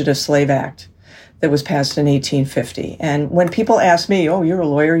the Fugitive Slave Act that was passed in 1850. And when people ask me, oh, you're a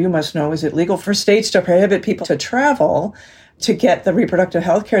lawyer, you must know, is it legal for states to prohibit people to travel to get the reproductive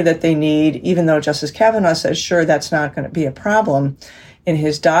health care that they need, even though Justice Kavanaugh says, sure, that's not going to be a problem in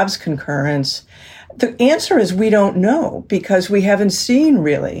his Dobbs concurrence? The answer is we don't know, because we haven't seen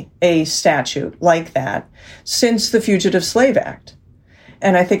really a statute like that since the Fugitive Slave Act.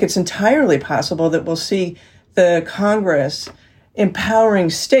 And I think it's entirely possible that we'll see the Congress empowering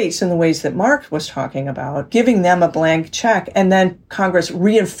states in the ways that Mark was talking about, giving them a blank check, and then Congress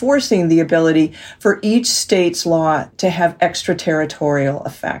reinforcing the ability for each state's law to have extraterritorial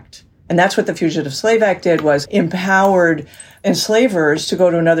effect. And that's what the Fugitive Slave Act did, was empowered enslavers to go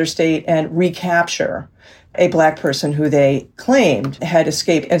to another state and recapture a Black person who they claimed had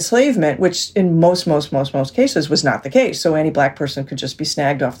escaped enslavement, which in most cases was not the case. So any Black person could just be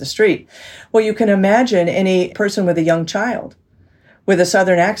snagged off the street. Well, you can imagine any person with a young child with a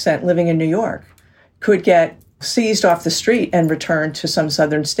Southern accent living in New York could get seized off the street and returned to some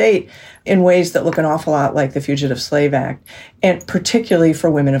Southern state in ways that look an awful lot like the Fugitive Slave Act, and particularly for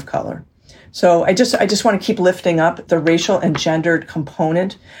women of color. So I just want to keep lifting up the racial and gendered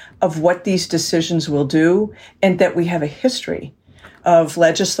component of what these decisions will do, and that we have a history of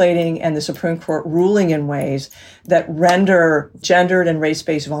legislating and the Supreme Court ruling in ways that render gendered and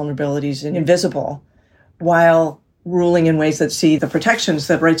race-based vulnerabilities invisible, while ruling in ways that see the protections,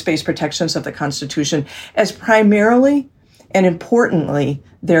 the rights-based protections of the Constitution as primarily and importantly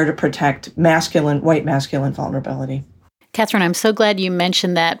there to protect white masculine vulnerability. Catherine, I'm so glad you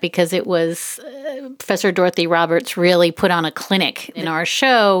mentioned that because it was Professor Dorothy Roberts really put on a clinic in our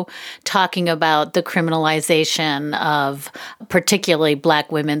show talking about the criminalization of particularly Black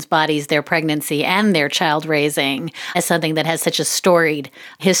women's bodies, their pregnancy, and their child raising as something that has such a storied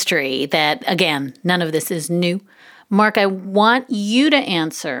history that, again, none of this is new. Mark, I want you to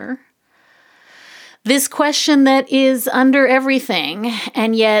answer this question that is under everything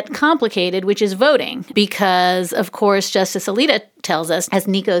and yet complicated, which is voting. Because, of course, Justice Alito tells us, as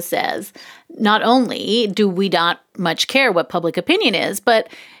Nico says, not only do we not much care what public opinion is,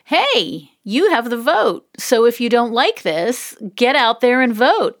 but hey, you have the vote. So if you don't like this, get out there and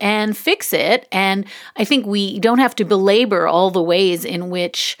vote and fix it. And I think we don't have to belabor all the ways in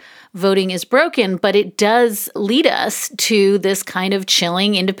which voting is broken, but it does lead us to this kind of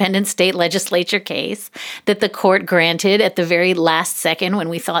chilling independent state legislature case that the court granted at the very last second when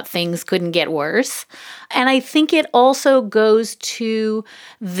we thought things couldn't get worse. And I think it also goes to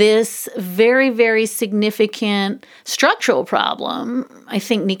this very, very significant structural problem. I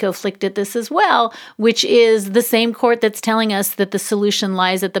think Nico flicked at this as well, which is the same court that's telling us that the solution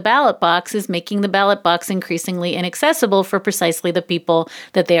lies at the ballot box is making the ballot box increasingly inaccessible for precisely the people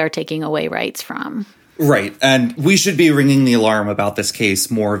that they are taking away rights from. Right. And we should be ringing the alarm about this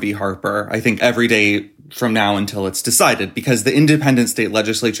case, Moore v. Harper, I think every day from now until it's decided, because the independent state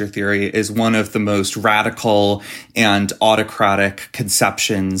legislature theory is one of the most radical and autocratic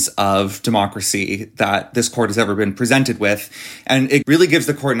conceptions of democracy that this court has ever been presented with. And it really gives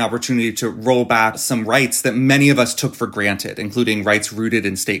the court an opportunity to roll back some rights that many of us took for granted, including rights rooted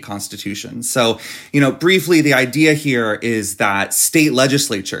in state constitutions. So, briefly, the idea here is that state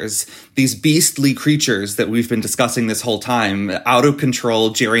legislatures, these beastly creatures that we've been discussing this whole time, out of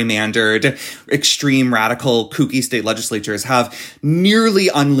control, gerrymandered, extreme radical, kooky state legislatures have nearly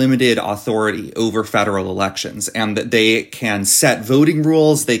unlimited authority over federal elections, and that they can set voting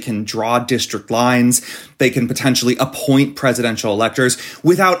rules, they can draw district lines, they can potentially appoint presidential electors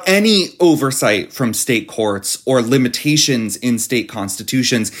without any oversight from state courts or limitations in state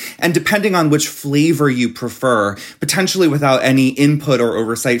constitutions, and depending on which flavor you prefer, potentially without any input or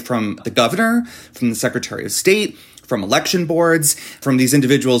oversight from the governor, from the Secretary of State, from election boards, from these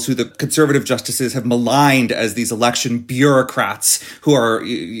individuals who the conservative justices have maligned as these election bureaucrats who are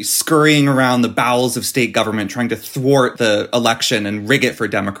scurrying around the bowels of state government trying to thwart the election and rig it for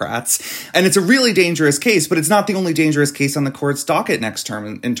Democrats. And it's a really dangerous case, but it's not the only dangerous case on the court's docket next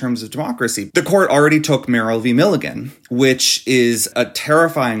term in terms of democracy. The court already took Merrill v. Milligan, which is a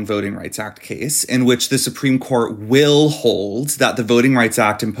terrifying Voting Rights Act case in which the Supreme Court will hold that the Voting Rights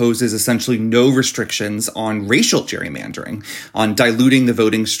Act imposes essentially no restrictions on racial gerrymandering, on diluting the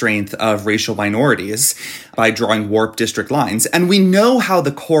voting strength of racial minorities by drawing warped district lines. And we know how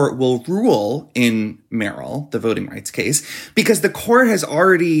the court will rule in Merrill, the voting rights case, because the court has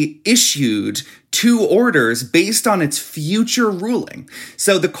already issued 2 orders based on its future ruling.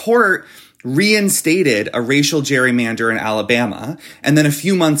 So the court reinstated a racial gerrymander in Alabama, and then a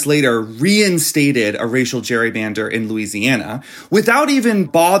few months later reinstated a racial gerrymander in Louisiana without even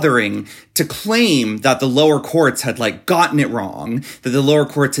bothering to claim that the lower courts had gotten it wrong, that the lower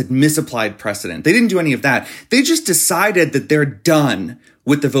courts had misapplied precedent. They didn't do any of that. They just decided that they're done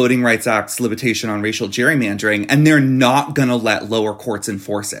with the Voting Rights Act's limitation on racial gerrymandering, and they're not going to let lower courts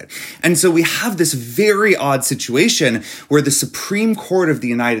enforce it. And so we have this very odd situation where the Supreme Court of the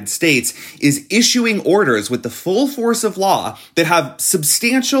United States is issuing orders with the full force of law that have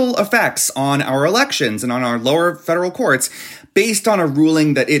substantial effects on our elections and on our lower federal courts, based on a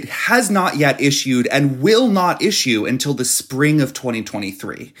ruling that it has not yet issued and will not issue until the spring of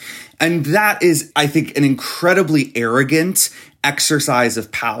 2023. And that is, I think, an incredibly arrogant exercise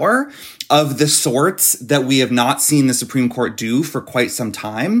of power of the sorts that we have not seen the Supreme Court do for quite some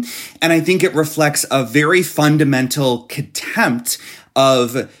time. And I think it reflects a very fundamental contempt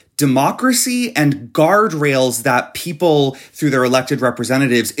of democracy and guardrails that people, through their elected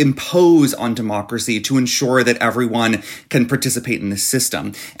representatives, impose on democracy to ensure that everyone can participate in the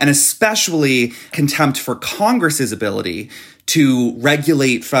system. And especially contempt for Congress's ability to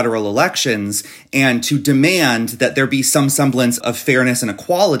regulate federal elections and to demand that there be some semblance of fairness and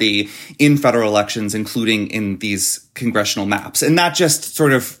equality in federal elections, including in these congressional maps. And not just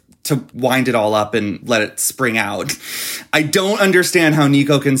sort of to wind it all up and let it spring out. I don't understand how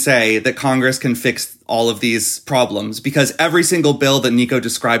Nico can say that Congress can fix all of these problems, because every single bill that Nico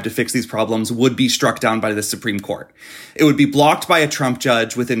described to fix these problems would be struck down by the Supreme Court. It would be blocked by a Trump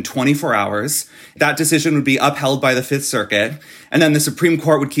judge within 24 hours. That decision would be upheld by the Fifth Circuit, and then the Supreme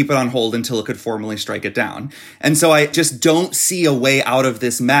Court would keep it on hold until it could formally strike it down. And so I just don't see a way out of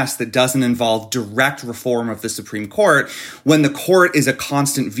this mess that doesn't involve direct reform of the Supreme Court, when the court is a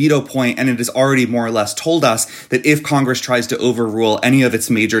constant veto point, and it has already more or less told us that if Congress tries to overrule any of its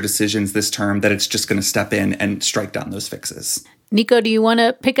major decisions this term, that it's just going to step in and strike down those fixes. Nico, do you want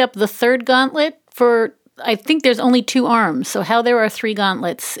to pick up the third gauntlet? I think there's only two arms, so how there are three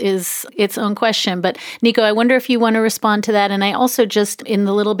gauntlets is its own question. But Nico, I wonder if you want to respond to that. And I also just, in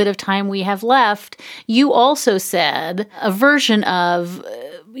the little bit of time we have left, you also said a version of,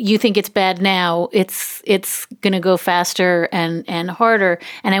 you think it's bad now, it's going to go faster and harder.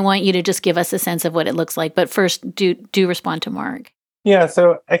 And I want you to just give us a sense of what it looks like. But first, do respond to Mark. Yeah,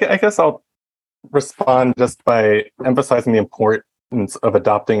 so I guess I'll respond just by emphasizing the importance of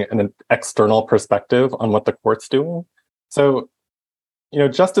adopting an external perspective on what the court's doing. So,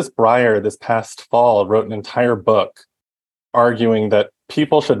 Justice Breyer this past fall wrote an entire book arguing that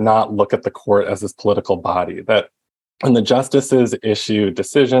people should not look at the court as this political body, that when the justices issue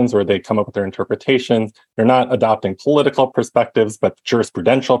decisions or they come up with their interpretations, they're not adopting political perspectives, but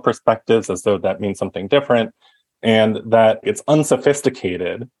jurisprudential perspectives, as though that means something different, and that it's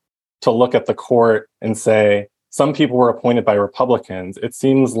unsophisticated to look at the court and say, some people were appointed by Republicans. It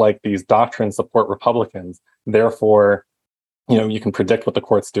seems like these doctrines support Republicans. Therefore, you can predict what the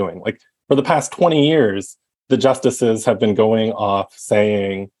court's doing. Like for the past 20 years, the justices have been going off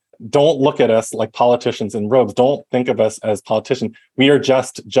saying, don't look at us like politicians in robes. Don't think of us as politicians. We are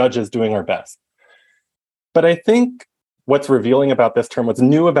just judges doing our best. But I think what's revealing about this term, what's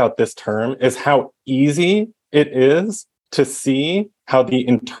new about this term, is how easy it is to see how the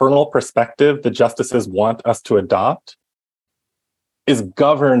internal perspective the justices want us to adopt is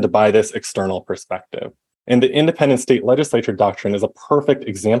governed by this external perspective. And the independent state legislature doctrine is a perfect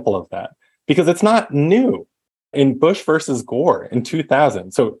example of that, because it's not new. In Bush versus Gore in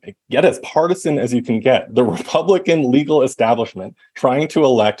 2000, so get as partisan as you can get, the Republican legal establishment trying to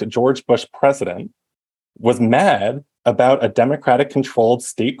elect George Bush president was mad about a Democratic-controlled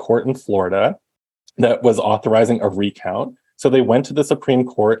state court in Florida that was authorizing a recount. So they went to the Supreme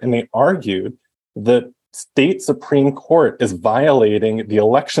Court and they argued that state Supreme Court is violating the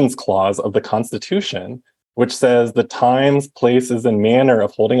elections clause of the Constitution, which says the times, places, and manner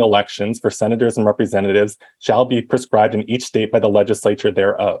of holding elections for senators and representatives shall be prescribed in each state by the legislature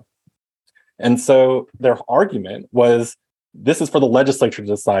thereof. And so their argument was, this is for the legislature to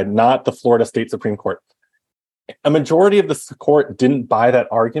decide, not the Florida State Supreme Court. A majority of the court didn't buy that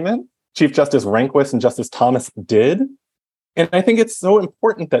argument. Chief Justice Rehnquist and Justice Thomas did. And I think it's so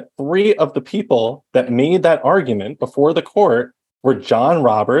important that three of the people that made that argument before the court were John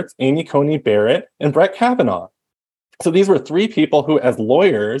Roberts, Amy Coney Barrett, and Brett Kavanaugh. So these were three people who, as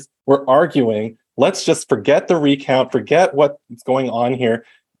lawyers, were arguing, let's just forget the recount, forget what's going on here.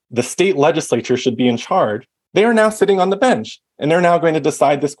 The state legislature should be in charge. They are now sitting on the bench, and they're now going to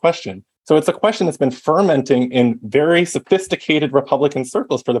decide this question. So it's a question that's been fermenting in very sophisticated Republican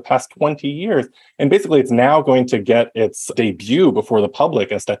circles for the past 20 years. And basically, it's now going to get its debut before the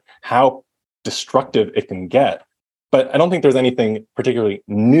public as to how destructive it can get. But I don't think there's anything particularly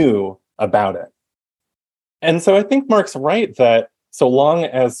new about it. And so I think Mark's right that so long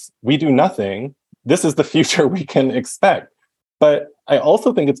as we do nothing, this is the future we can expect. But I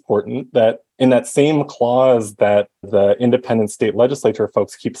also think it's important that in that same clause that the independent state legislature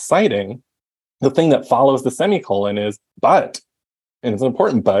folks keep citing, the thing that follows the semicolon is but, and it's an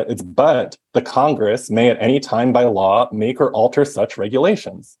important but, it's but the Congress may at any time by law make or alter such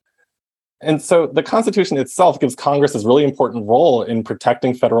regulations. And so the Constitution itself gives Congress this really important role in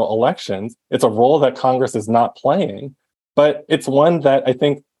protecting federal elections. It's a role that Congress is not playing, but it's one that I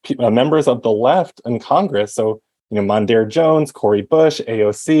think members of the left in Congress, so Mondaire Jones, Cori Bush,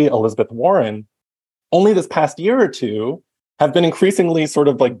 AOC, Elizabeth Warren, only this past year or two have been increasingly sort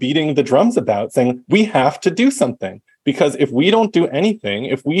of like beating the drums about, saying we have to do something. Because if we don't do anything,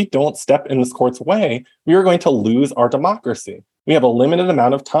 if we don't step in this court's way, we are going to lose our democracy. We have a limited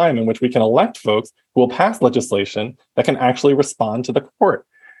amount of time in which we can elect folks who will pass legislation that can actually respond to the court.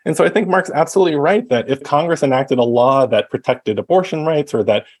 And so I think Mark's absolutely right that if Congress enacted a law that protected abortion rights or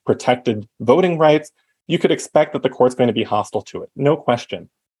that protected voting rights, you could expect that the court's going to be hostile to it, no question.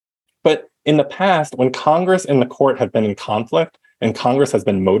 But in the past, when Congress and the court have been in conflict and Congress has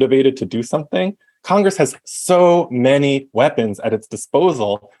been motivated to do something, Congress has so many weapons at its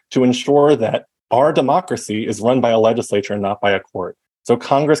disposal to ensure that our democracy is run by a legislature and not by a court. So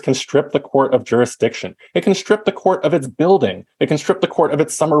Congress can strip the court of jurisdiction. It can strip the court of its building. It can strip the court of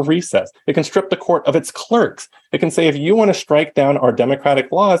its summer recess. It can strip the court of its clerks. It can say, if you want to strike down our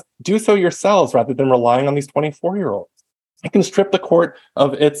democratic laws, do so yourselves rather than relying on these 24-year-olds. It can strip the court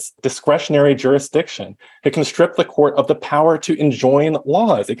of its discretionary jurisdiction. It can strip the court of the power to enjoin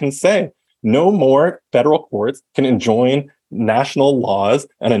laws. It can say, no more federal courts can enjoin national laws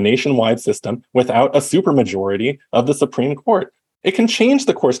and a nationwide system without a supermajority of the Supreme Court. It can change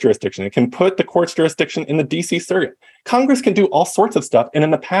the court's jurisdiction. It can put the court's jurisdiction in the DC Circuit. Congress can do all sorts of stuff. And in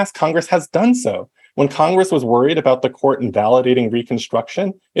the past, Congress has done so. When Congress was worried about the court invalidating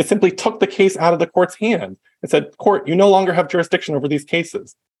Reconstruction, it simply took the case out of the court's hand and said, court, you no longer have jurisdiction over these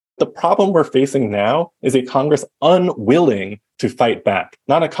cases. The problem we're facing now is a Congress unwilling to fight back,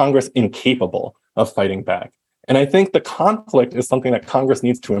 not a Congress incapable of fighting back. And I think the conflict is something that Congress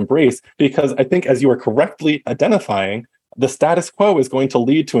needs to embrace, because I think, as you are correctly identifying, the status quo is going to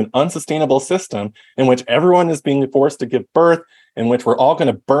lead to an unsustainable system in which everyone is being forced to give birth, in which we're all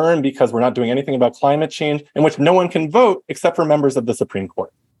going to burn because we're not doing anything about climate change, in which no one can vote except for members of the Supreme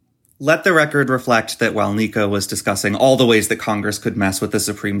Court. Let the record reflect that while Nico was discussing all the ways that Congress could mess with the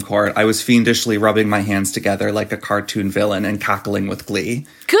Supreme Court, I was fiendishly rubbing my hands together like a cartoon villain and cackling with glee.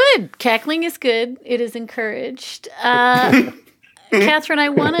 Good. Cackling is good. It is encouraged. Catherine, I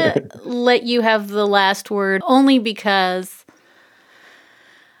want to let you have the last word, only because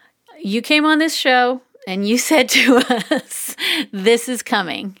you came on this show and you said to us, this is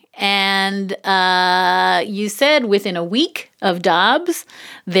coming. And you said within a week of Dobbs,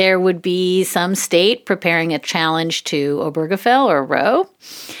 there would be some state preparing a challenge to Obergefell or Roe.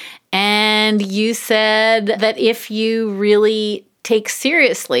 And you said that if you really take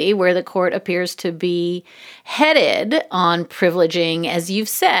seriously where the court appears to be headed on privileging, as you've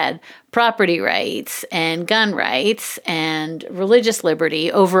said, property rights and gun rights and religious liberty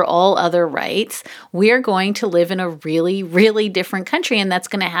over all other rights, we are going to live in a really, really different country, and that's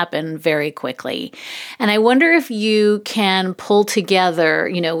going to happen very quickly. And I wonder if you can pull together,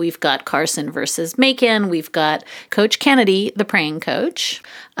 we've got Carson versus Macon, we've got Coach Kennedy, the praying coach,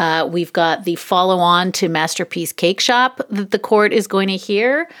 we've got the follow-on to Masterpiece Cake Shop that the court is going to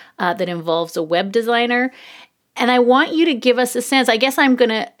hear that involves a web designer. And I want you to give us a sense. I guess I'm going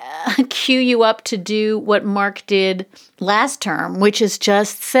to cue you up to do what Mark did last term, which is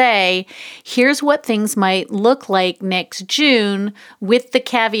just say, here's what things might look like next June, with the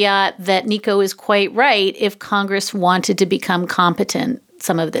caveat that Nico is quite right. If Congress wanted to become competent,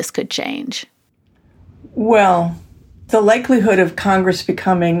 some of this could change. Well, the likelihood of Congress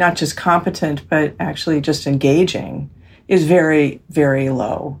becoming not just competent, but actually just engaging is very, very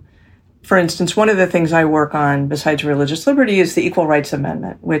low. For instance, one of the things I work on besides religious liberty is the Equal Rights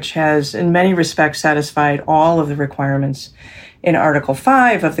Amendment, which has in many respects satisfied all of the requirements in Article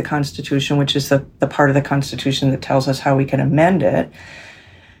 5 of the Constitution, which is the part of the Constitution that tells us how we can amend it.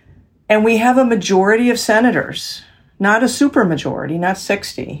 And we have a majority of senators, not a supermajority, not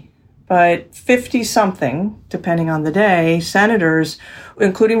 60, but 50-something, depending on the day, senators,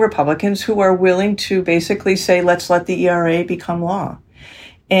 including Republicans, who are willing to basically say, let's let the ERA become law.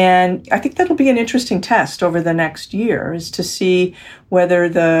 And I think that'll be an interesting test over the next year, is to see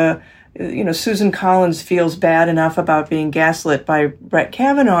whether Susan Collins feels bad enough about being gaslit by Brett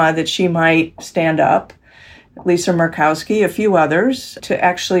Kavanaugh that she might stand up, Lisa Murkowski, a few others, to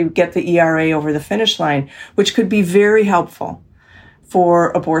actually get the ERA over the finish line, which could be very helpful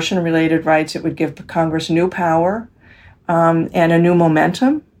for abortion-related rights. It would give Congress new power and a new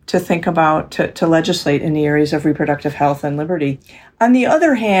momentum to think about, to legislate in the areas of reproductive health and liberty. On the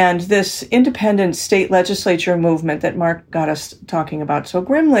other hand, this independent state legislature movement that Mark got us talking about so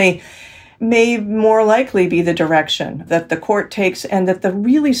grimly may more likely be the direction that the court takes, and that the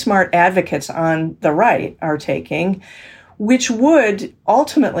really smart advocates on the right are taking, which would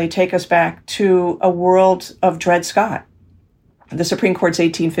ultimately take us back to a world of Dred Scott, the Supreme Court's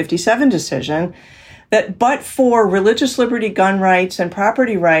 1857 decision, that but for religious liberty, gun rights, and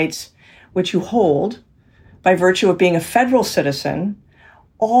property rights, which you hold by virtue of being a federal citizen,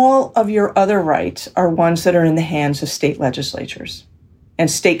 all of your other rights are ones that are in the hands of state legislatures and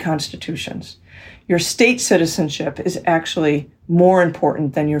state constitutions. Your state citizenship is actually more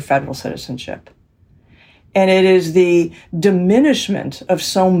important than your federal citizenship. And it is the diminishment of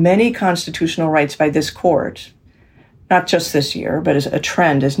so many constitutional rights by this court, not just this year, but as a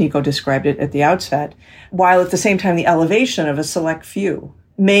trend, as Nico described it at the outset, while at the same time the elevation of a select few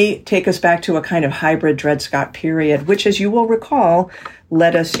may take us back to a kind of hybrid Dred Scott period, which, as you will recall,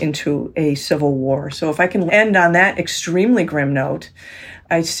 led us into a civil war. So if I can end on that extremely grim note,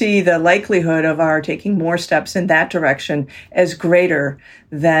 I see the likelihood of our taking more steps in that direction as greater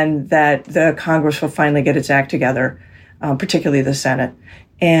than that the Congress will finally get its act together, particularly the Senate,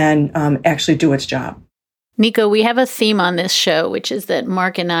 and actually do its job. Nico, we have a theme on this show, which is that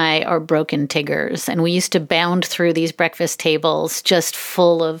Mark and I are broken Tiggers, and we used to bound through these breakfast tables just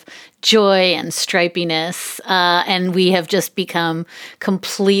full of joy and stripiness, and we have just become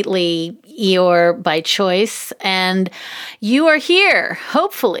completely Eeyore by choice. And you are here,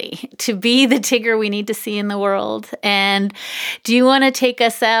 hopefully, to be the Tigger we need to see in the world. And do you want to take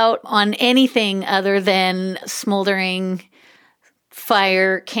us out on anything other than smoldering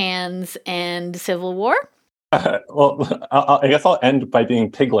fire cans and Civil War? I guess I'll end by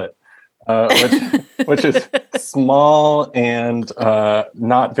being Piglet, which is small and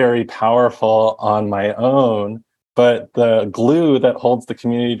not very powerful on my own, but the glue that holds the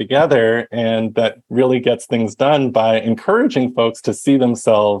community together and that really gets things done by encouraging folks to see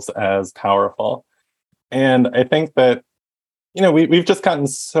themselves as powerful. And I think that, we've just gotten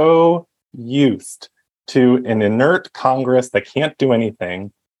so used to an inert Congress that can't do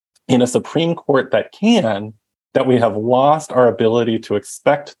anything in a Supreme Court that can, that we have lost our ability to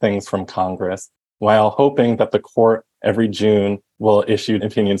expect things from Congress while hoping that the court every June will issue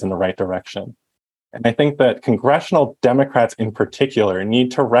opinions in the right direction. And I think that congressional Democrats in particular need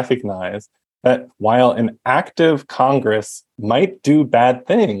to recognize that while an active Congress might do bad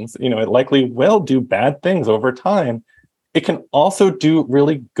things, it likely will do bad things over time, it can also do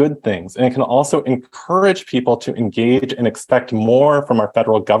really good things. And it can also encourage people to engage and expect more from our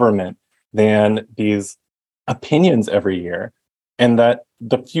federal government than these opinions every year, and that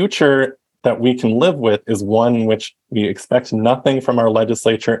the future that we can live with is one in which we expect nothing from our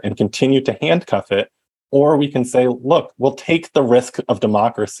legislature and continue to handcuff it, or we can say, look, we'll take the risk of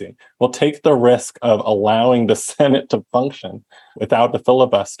democracy. We'll take the risk of allowing the Senate to function without the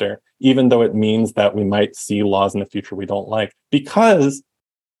filibuster, even though it means that we might see laws in the future we don't like, because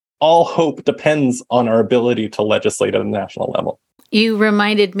all hope depends on our ability to legislate at a national level. You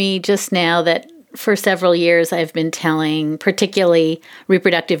reminded me just now that for several years, I've been telling particularly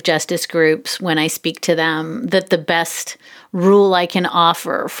reproductive justice groups when I speak to them that the best rule I can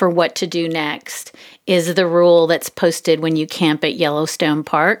offer for what to do next is the rule that's posted when you camp at Yellowstone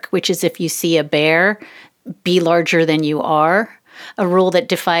Park, which is if you see a bear, be larger than you are. A rule that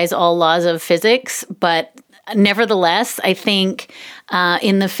defies all laws of physics, but nevertheless, I think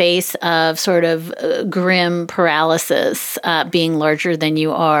in the face of sort of grim paralysis, being larger than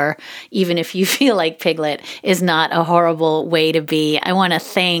you are, even if you feel like Piglet, is not a horrible way to be. I want to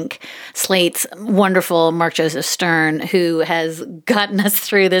thank Slate's wonderful Mark Joseph Stern, who has gotten us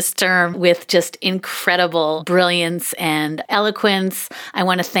through this term with just incredible brilliance and eloquence. I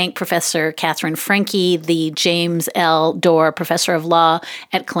want to thank Professor Catherine Franke, the James L. Dorr Professor of Law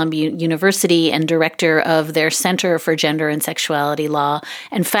at Columbia University and director of their Center for Gender and Sexuality Law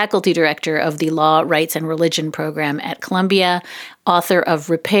and faculty director of the Law, Rights, and Religion program at Columbia, author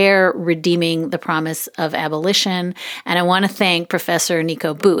of Repair, Redeeming the Promise of Abolition. And I want to thank Professor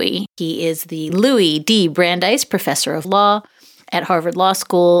Nico Bowie. He is the Louis D. Brandeis Professor of Law at Harvard Law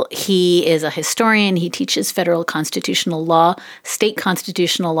School. He is a historian. He teaches federal constitutional law, state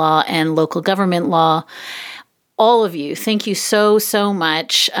constitutional law, and local government law. All of you, thank you so, so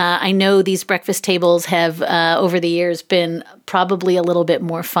much. I know these breakfast tables have, over the years, been probably a little bit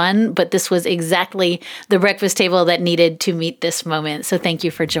more fun, but this was exactly the breakfast table that needed to meet this moment. So thank you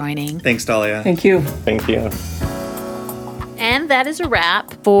for joining. Thanks, Dahlia. Thank you. Thank you. And that is a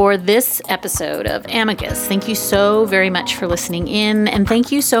wrap for this episode of Amicus. Thank you so very much for listening in, and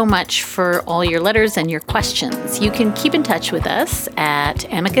thank you so much for all your letters and your questions. You can keep in touch with us at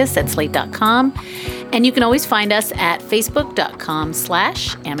amicus@slate.com, and you can always find us at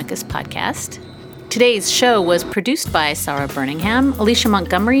facebook.com/Amicus Podcast. Today's show was produced by Sarah Birmingham. Alicia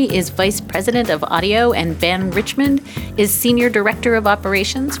Montgomery is Vice President of Audio, and Ben Richmond is Senior Director of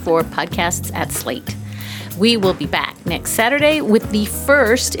Operations for Podcasts at Slate. We will be back next Saturday with the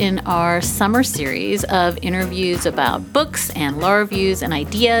first in our summer series of interviews about books and law reviews and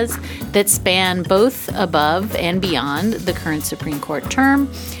ideas that span both above and beyond the current Supreme Court term.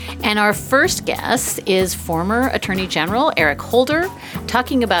 And our first guest is former Attorney General Eric Holder,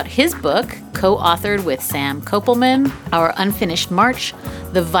 talking about his book, co-authored with Sam Kopelman, Our Unfinished March,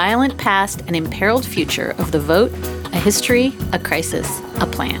 The Violent Past and Imperiled Future of the Vote, A History, a Crisis, a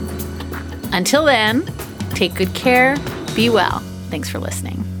Plan. Until then, take good care, be well. Thanks for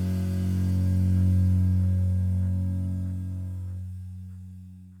listening.